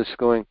kajal is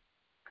going.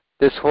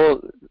 This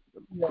whole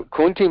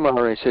Kunti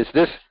Maharani says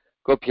this,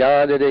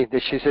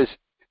 she says,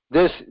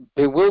 this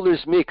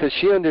bewilders me because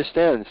she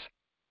understands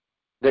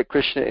that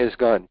Krishna is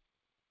God.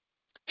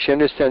 She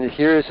understands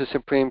here is the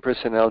Supreme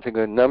Personality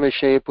God.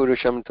 Namishe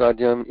Purusham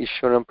Tvadyam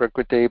Ishwaram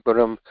Prakrite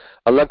Param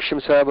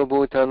Alaksham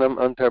Sarvabhutanam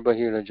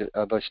Antarbahira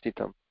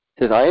Avastitam.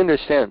 Says, I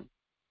understand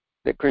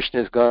that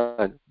Krishna is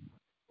God.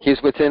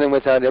 He's within and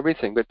without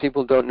everything, but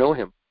people don't know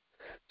him.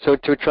 So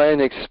to try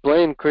and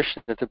explain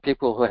Krishna to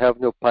people who have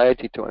no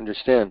piety to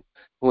understand,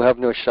 who have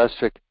no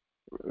Shastric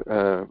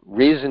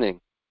reasoning,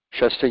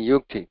 Shastra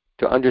Yukti,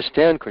 to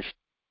understand Krishna,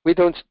 we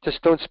don't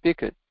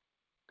speak it.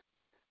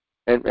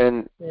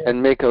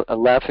 And make a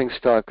laughing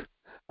stock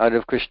out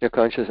of Krishna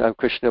consciousness, out of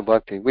Krishna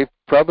Bhakti.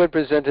 Prabhupada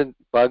presented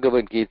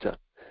Bhagavad Gita.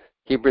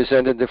 He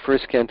presented the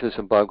first cantos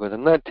of Bhagavatam,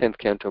 not 10th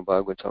canto of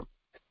Bhagavatam.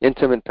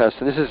 Intimate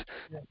pastime. This is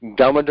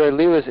Damodar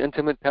Leela's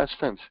intimate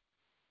pastimes.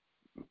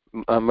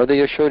 Mother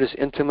Yashoda's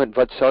intimate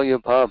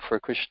Vatsalya Bhav for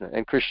Krishna,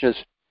 and Krishna's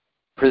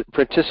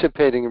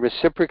participating and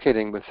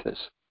reciprocating with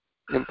this.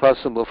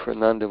 Impossible for a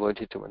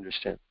non-devotee to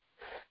understand.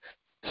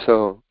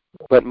 So,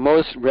 but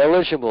most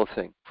relishable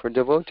thing for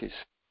devotees,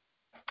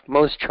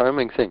 most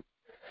charming thing,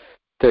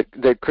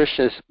 that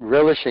Krishna is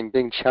relishing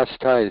being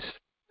chastised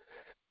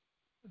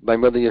by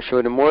Mother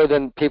Yashoda more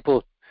than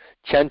people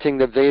chanting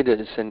the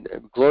Vedas and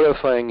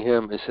glorifying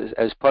him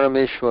as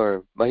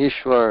Parameshwar,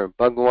 Maheshwar,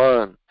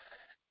 Bhagwan.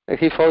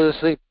 He falls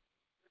asleep.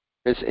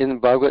 It's in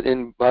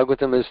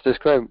Bhagavatam is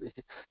described.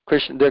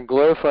 Krishna, they're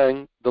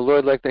glorifying the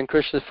Lord like that, and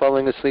Krishna is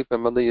falling asleep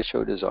in Mother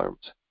Yashoda's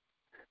arms.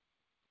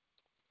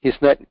 He's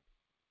not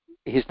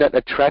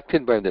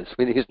attracted by this.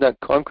 He's not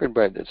conquered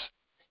by this.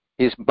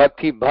 He's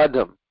bhakti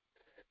badam.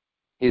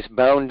 He's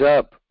bound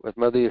up with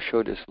Mother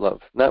Yashoda's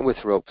love, not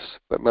with ropes,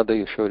 but Mother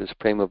Yashoda's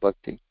prema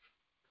bhakti,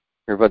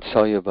 or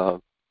vatsalya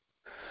bhav.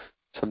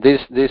 So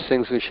these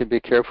things we should be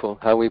careful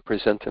how we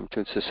present them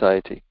to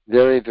society,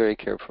 very, very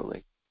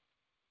carefully.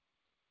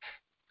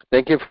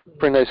 Thank you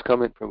for a nice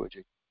comment,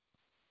 Prabhuji.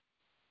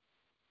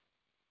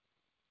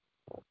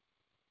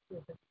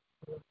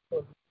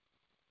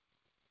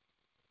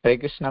 Hare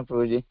Krishna,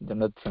 Prabhuji.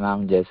 Dandavat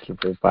Pranam, Jai Sri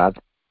Prabhupada.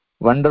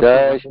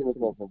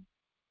 Wonderful.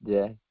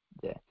 Jai.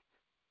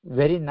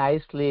 Very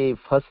nicely,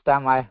 first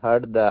time I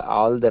heard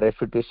all the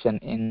refutation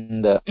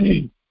in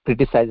the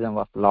criticism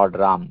of Lord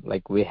Ram.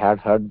 Like we had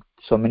heard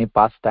so many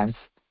past times,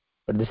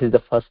 but this is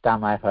the first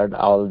time I heard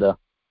all the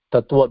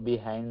tattva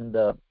behind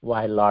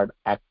why Lord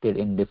acted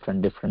in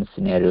different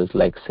scenarios,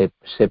 like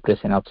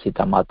separation of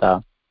Sita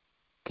Mata,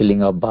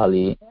 killing of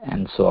Bali,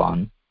 and so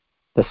on.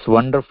 That's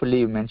wonderfully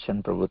you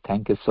mentioned, Prabhu.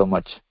 Thank you so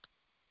much.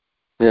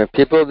 Yeah,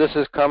 people, this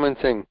is a common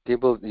thing.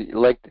 People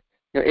like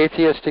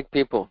atheistic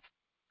people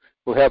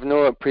who have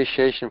no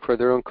appreciation for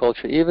their own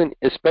culture, even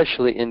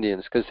especially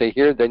Indians, because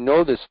they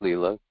know this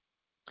Leela,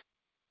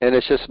 and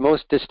it's just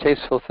most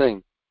distasteful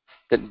thing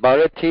that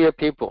Bharatiya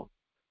people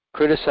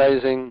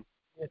criticizing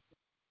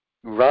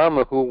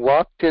Rama who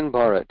walked in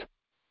Bharat,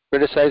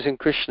 criticizing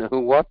Krishna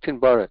who walked in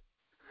Bharat.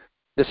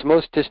 This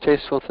most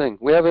distasteful thing.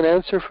 We have an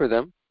answer for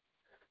them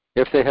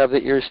if they have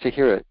the ears to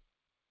hear it.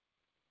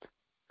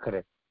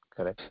 Correct.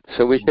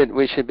 So we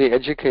should be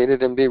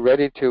educated and be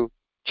ready to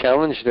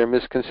challenge their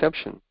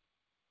misconception.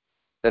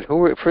 That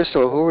first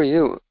of all, who are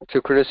you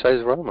to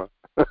criticize Rama?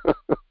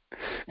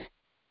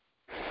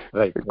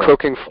 Right. You're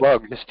croaking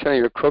frog. Just tell you,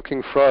 you're a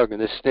croaking frog,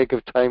 and the snake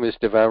of time is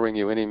devouring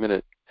you any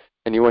minute.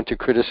 And you want to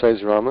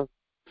criticize Rama?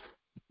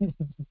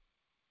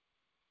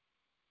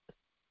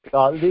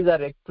 All these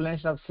are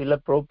explanations of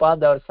Srila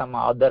Prabhupada or some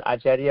other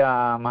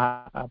Acharya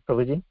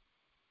Prabhuji?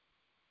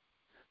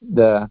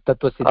 The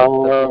Tattva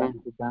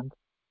Siddhanta.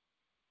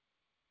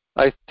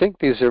 I think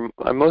these are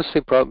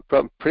mostly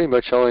pretty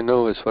much all I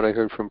know is what I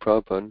heard from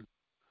Prabhupada.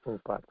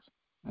 Prabhupada.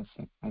 I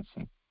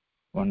see.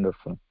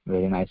 Wonderful.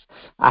 Very nice.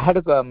 I had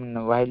a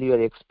while you were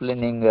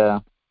explaining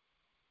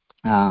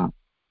Patram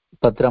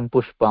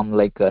Pushpam,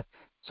 like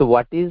so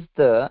what is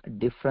the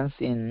difference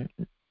in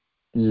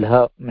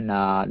love in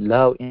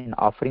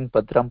offering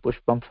Patram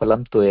Pushpam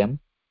Phalam Toyam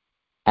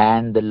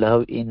and the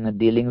love in the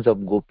dealings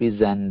of gopis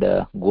and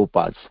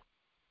gopas?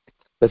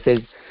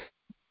 Because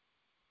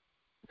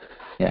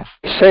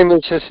same.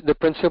 It's just the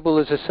principle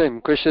is the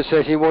same. Krishna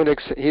said he won't.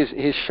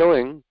 He's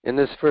showing in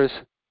this verse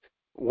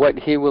what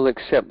he will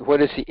accept. What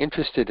is he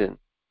interested in?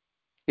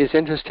 He's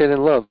interested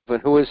in love.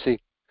 But who is the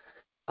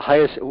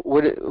highest?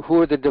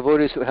 Who are the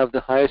devotees who have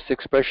the highest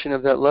expression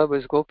of that love?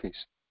 Is gopis.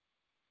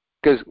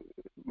 Because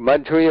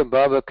Madhurya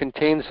Bhava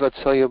contains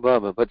Vatsalya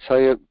Bhava,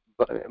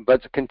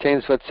 but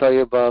contains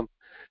Vatsalya Bhava,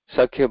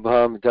 Sakya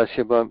Bhava,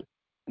 Dasya Bhava.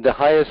 The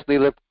highest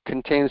lila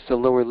contains the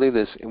lower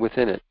lilas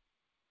within it.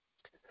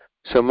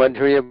 So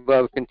Madhurya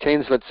Bhava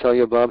contains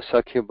Vatsalya Bhava,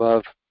 Sakya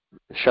Bhava,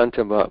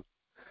 Shanta Bhava.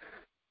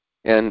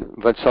 And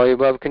Vatsalya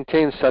Bhava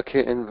contains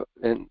Sakya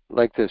and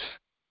like this.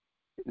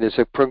 There's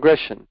a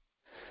progression.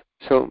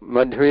 So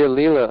Madhurya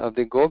Lila of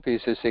the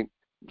gopis is a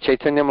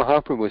Chaitanya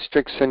Mahaprabhu,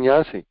 strict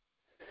sannyasi.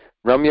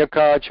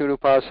 Ramyaka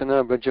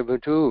Churupasana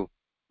Brajabhatu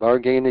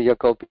Vargena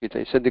Yakalpita.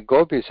 He said the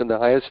gopis are the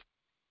highest,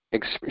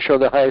 show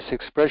the highest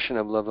expression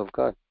of love of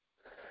God.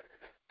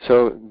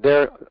 So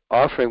they're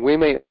offering, we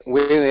may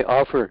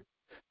offer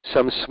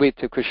some sweet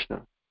to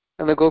Krishna.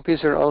 And the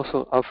gopis are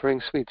also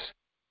offering sweets.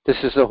 This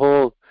is the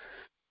whole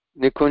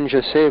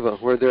Nikunja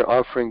Seva, where they're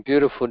offering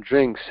beautiful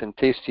drinks and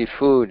tasty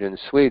food and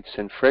sweets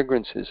and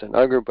fragrances and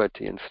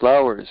agarbatti and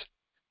flowers,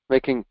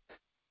 making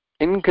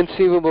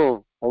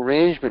inconceivable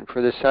arrangement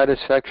for the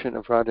satisfaction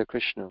of Radha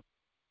Krishna.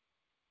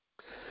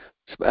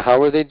 So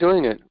how are they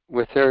doing it?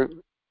 With their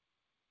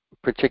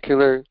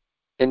particular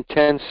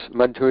intense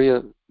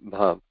Madhurya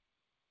Bhav,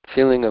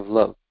 feeling of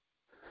love.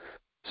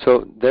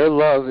 So their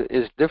love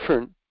is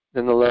different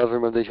than the love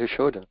of Mother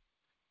Yashoda.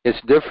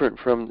 It's different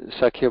from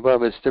Sakya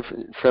Bhav. It's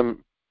different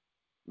from,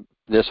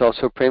 there's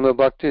also Prema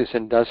Bhakti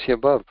and Dasya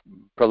Bhav.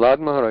 Prahlad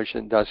Maharaj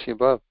and Dasya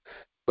Bhav,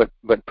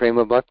 but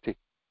Prema Bhakti.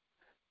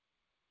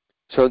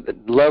 So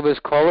love is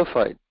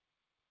qualified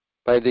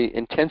by the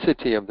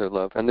intensity of their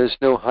love, and there's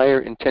no higher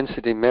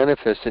intensity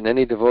manifest in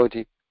any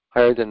devotee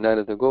higher than that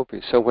of the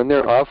gopis. So when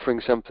they're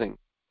offering something,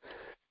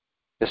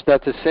 it's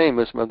not the same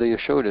as Mother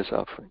Yashoda is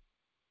offering.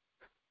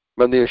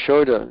 Mother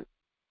Yashoda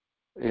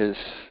is,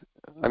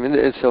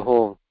 it's a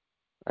whole,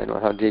 I don't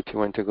know how deep you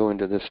want to go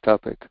into this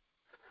topic,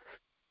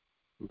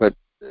 but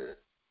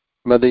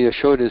Mother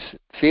Yashoda's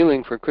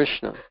feeling for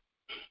Krishna.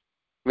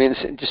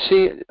 To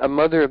see a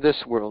mother of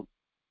this world,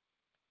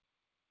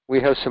 we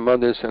have some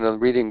mothers in a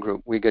reading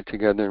group. We get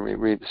together and we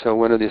read. So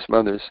one of these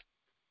mothers,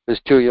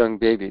 there's two young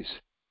babies.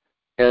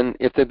 And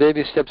if the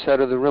baby steps out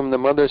of the room, the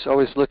mother's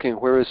always looking,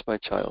 where is my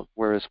child?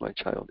 Where is my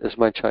child? Is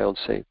my child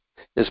safe?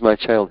 Is my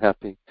child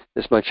happy?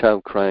 Is my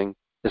child crying?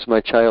 Is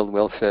my child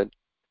well fed?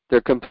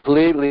 They're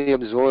completely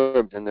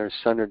absorbed in their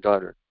son or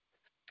daughter,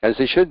 as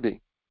they should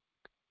be.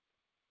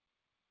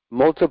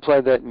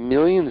 Multiply that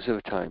millions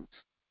of times,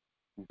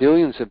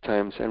 billions of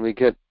times, and we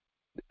get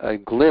a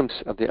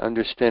glimpse of the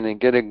understanding,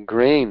 get a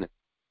grain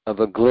of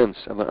a glimpse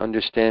of an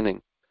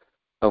understanding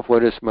of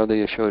what is Mother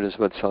Yashoda's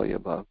Vatsalya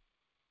Bhav.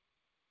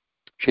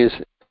 She is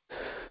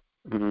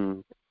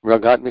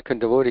Ragatmika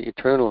devotee,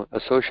 eternal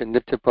associate,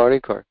 Nitya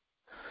Parikar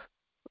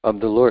of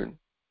the Lord,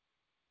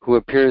 who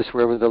appears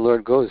wherever the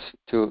Lord goes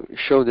to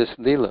show this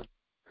Leela.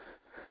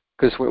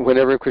 Because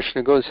whenever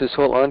Krishna goes, his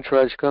whole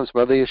entourage comes.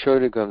 Mother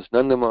Yashoda comes,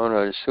 Nanda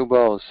Maharaj,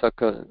 Subal,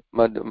 Saka,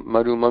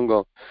 Madhu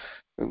Mangal,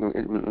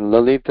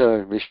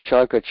 Lalita,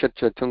 Vishaka,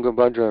 Chitra,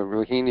 Tungabhadra,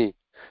 Rohini.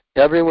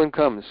 Everyone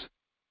comes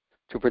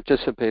to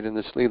participate in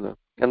this Leela.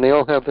 And they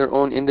all have their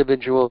own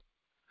individual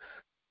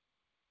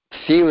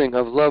feeling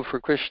of love for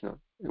Krishna.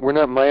 We're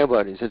not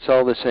Mayavadis. It's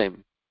all the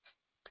same.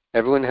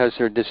 Everyone has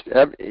their...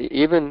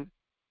 even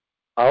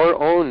our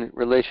own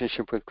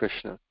relationship with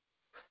Krishna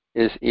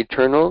is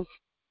eternal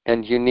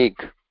and unique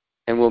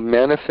and will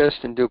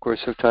manifest in due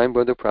course of time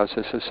by the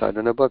process of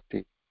sadhana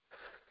bhakti.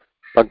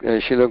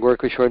 Srila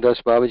Gaurkishore Das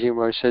Babaji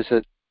Maharaj says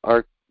that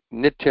our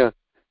nitya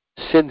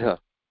siddha,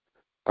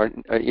 our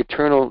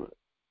eternal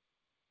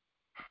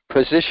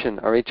position,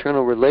 our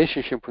eternal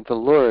relationship with the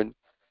Lord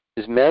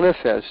is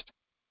manifest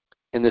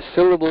in the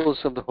syllables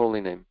of the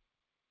holy name.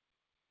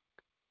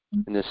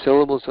 In the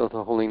syllables of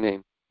the holy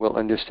name, we'll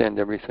understand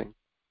everything.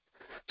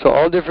 So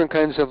all different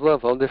kinds of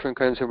love, all different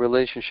kinds of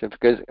relationships,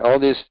 because all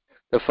these,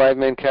 the five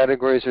main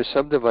categories are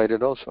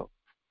subdivided also.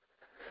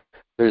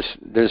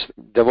 There's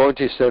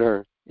devotees that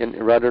are in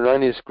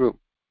Radharani's group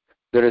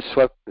that are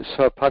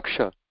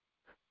swapaksha,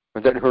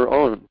 or that her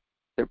own,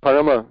 they're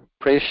Parama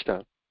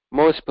Preshta,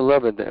 most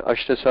beloved, the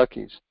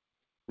Ashtasakis,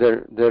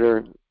 that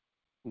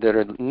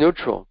are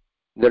neutral,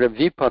 that are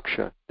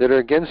Vipaksha, that are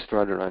against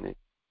Radharani,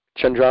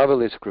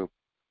 Chandravali's group,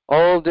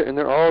 and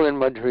they're all in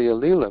Madhurya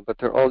Leela, but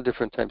they're all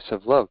different types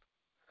of love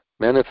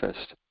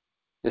manifest.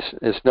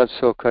 It's not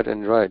so cut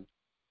and dried,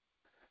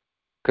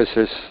 because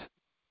there's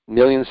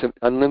millions of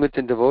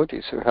unlimited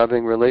devotees who are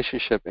having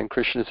relationship, and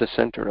Krishna is the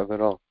center of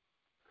it all.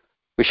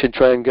 We should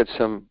try and get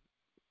some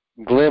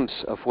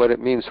glimpse of what it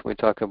means when we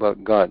talk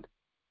about God.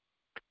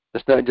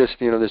 It's not just,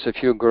 there's a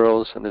few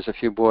girls and there's a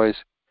few boys,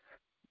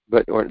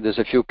 or there's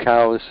a few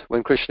cows.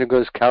 When Krishna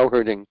goes cow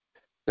herding,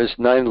 there's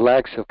 9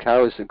 lakhs of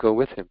cows that go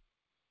with him.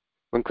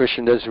 When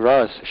Krishna does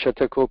ras,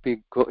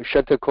 shatakoti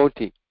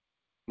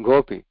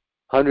gopi,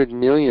 100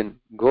 million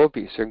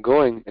gopis are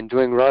going and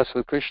doing ras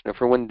with Krishna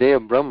for one day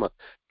of Brahma.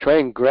 Try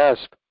and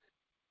grasp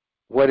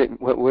what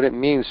it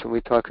means when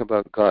we talk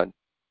about God.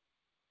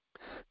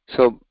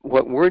 So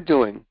what we're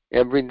doing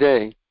every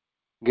day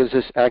gives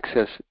us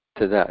access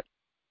to that.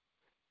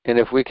 And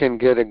if we can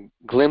get a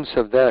glimpse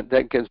of that,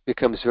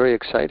 becomes very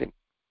exciting.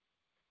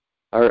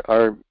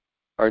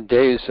 Our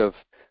days of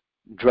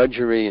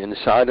drudgery and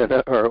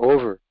sadhana are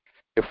over.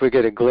 If we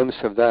get a glimpse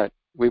of that,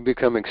 we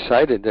become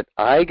excited that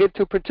I get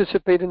to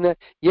participate in that.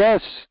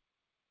 Yes,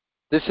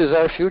 this is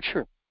our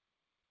future.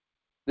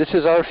 This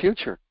is our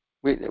future.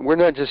 We're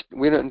not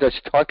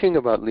just talking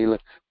about Leela.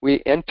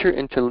 We enter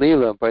into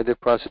Leela by the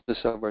process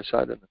of our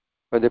sadhana,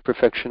 by the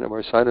perfection of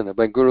our sadhana,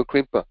 by Guru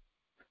Kripa,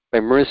 by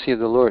mercy of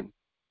the Lord,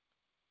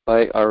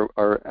 by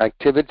our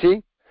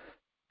activity,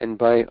 and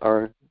by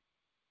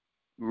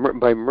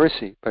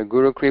mercy, by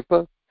Guru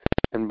Kripa,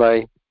 and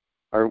by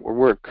our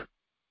work.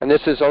 And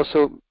this is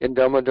also in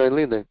Damodar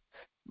Leela.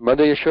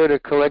 Mother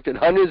Yashoda collected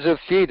hundreds of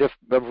feet of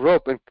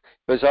rope, and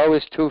it was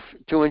always 2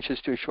 inches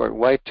too short.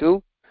 Why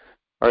 2?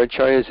 Our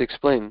acharyas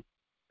explain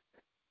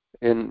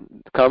in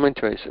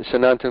commentaries.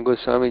 Sanatana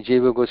Goswami,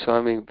 Jiva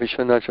Goswami,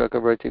 Vishwanath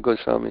Chakravarti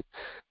Goswami.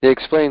 They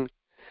explain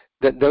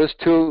that those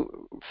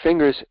 2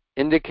 fingers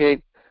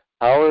indicate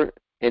our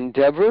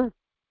endeavor,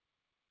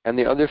 and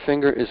the other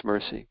finger is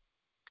mercy.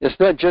 It's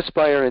not just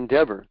by our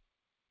endeavor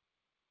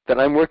that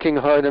I'm working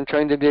hard, I'm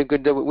trying to be a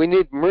good devotee. We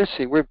need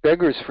mercy. We're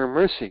beggars for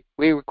mercy.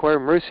 We require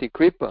mercy,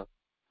 kripa.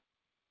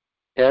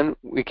 And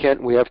we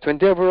have to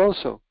endeavor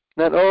also.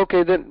 Not,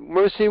 then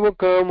mercy will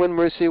come when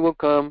mercy will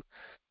come.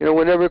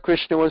 Whenever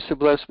Krishna wants to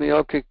bless me,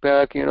 I'll kick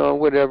back,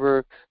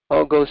 whatever.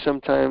 I'll go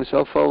sometimes.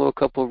 I'll follow a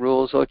couple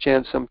rules. I'll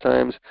chant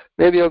sometimes.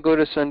 Maybe I'll go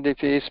to Sunday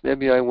feast.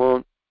 Maybe I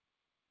won't.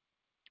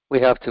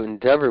 We have to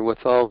endeavor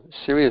with all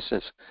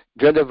seriousness.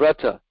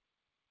 Dradavrata,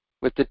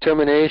 with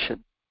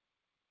determination.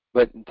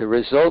 But the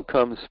result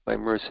comes by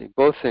mercy.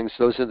 Both things,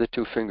 those are the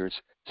 2 fingers,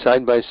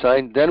 side by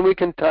side. Then we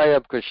can tie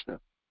up Krishna.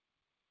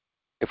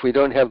 If we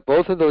don't have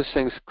both of those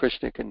things,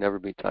 Krishna can never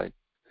be tied.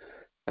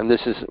 And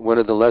this is one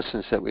of the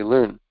lessons that we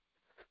learn,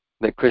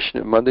 that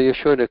Mother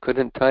Yashoda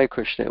couldn't tie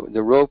Krishna.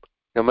 The rope,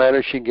 no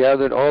matter she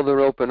gathered all the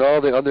rope, and all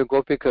the other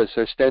gopikas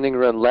are standing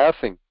around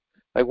laughing.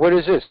 Like, what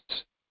is this?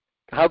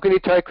 How can he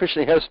tie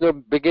Krishna? He has no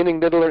beginning,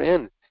 middle, or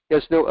end. He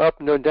has no up,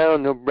 no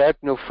down, no back,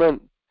 no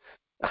front.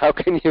 How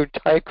can you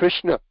tie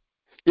Krishna?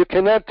 You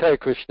cannot tie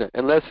Krishna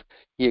unless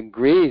he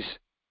agrees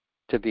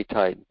to be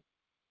tied.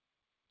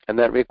 And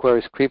that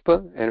requires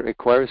kripa, and it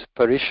requires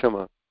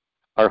parishrama,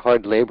 our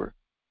hard labor.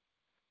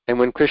 And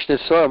when Krishna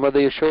saw Mother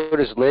Yashoda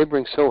is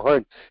laboring so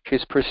hard,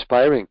 she's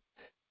perspiring.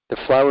 The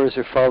flowers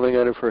are falling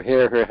out of her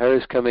hair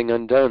is coming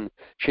undone.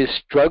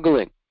 She's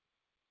struggling,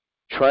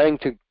 trying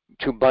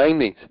to bind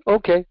me.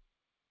 Okay,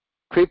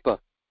 kripa,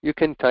 you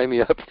can tie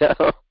me up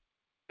now.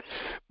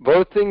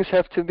 Both things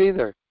have to be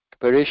there.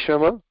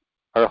 Parishrama,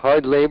 our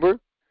hard labor,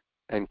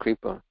 and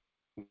kripa,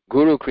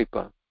 Guru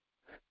Kripa.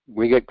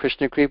 We get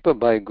Krishna Kripa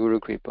by Guru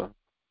Kripa.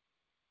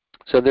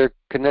 So they're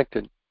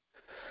connected.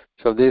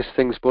 So these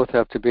things both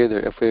have to be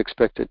there if we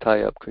expect to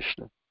tie up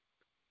Krishna.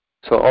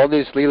 So all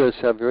these leelas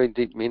have very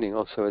deep meaning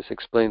also, as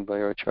explained by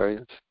our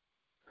acharyas.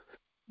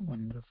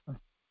 Wonderful.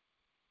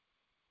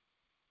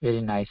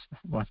 Very nice.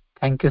 Well,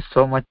 thank you so much.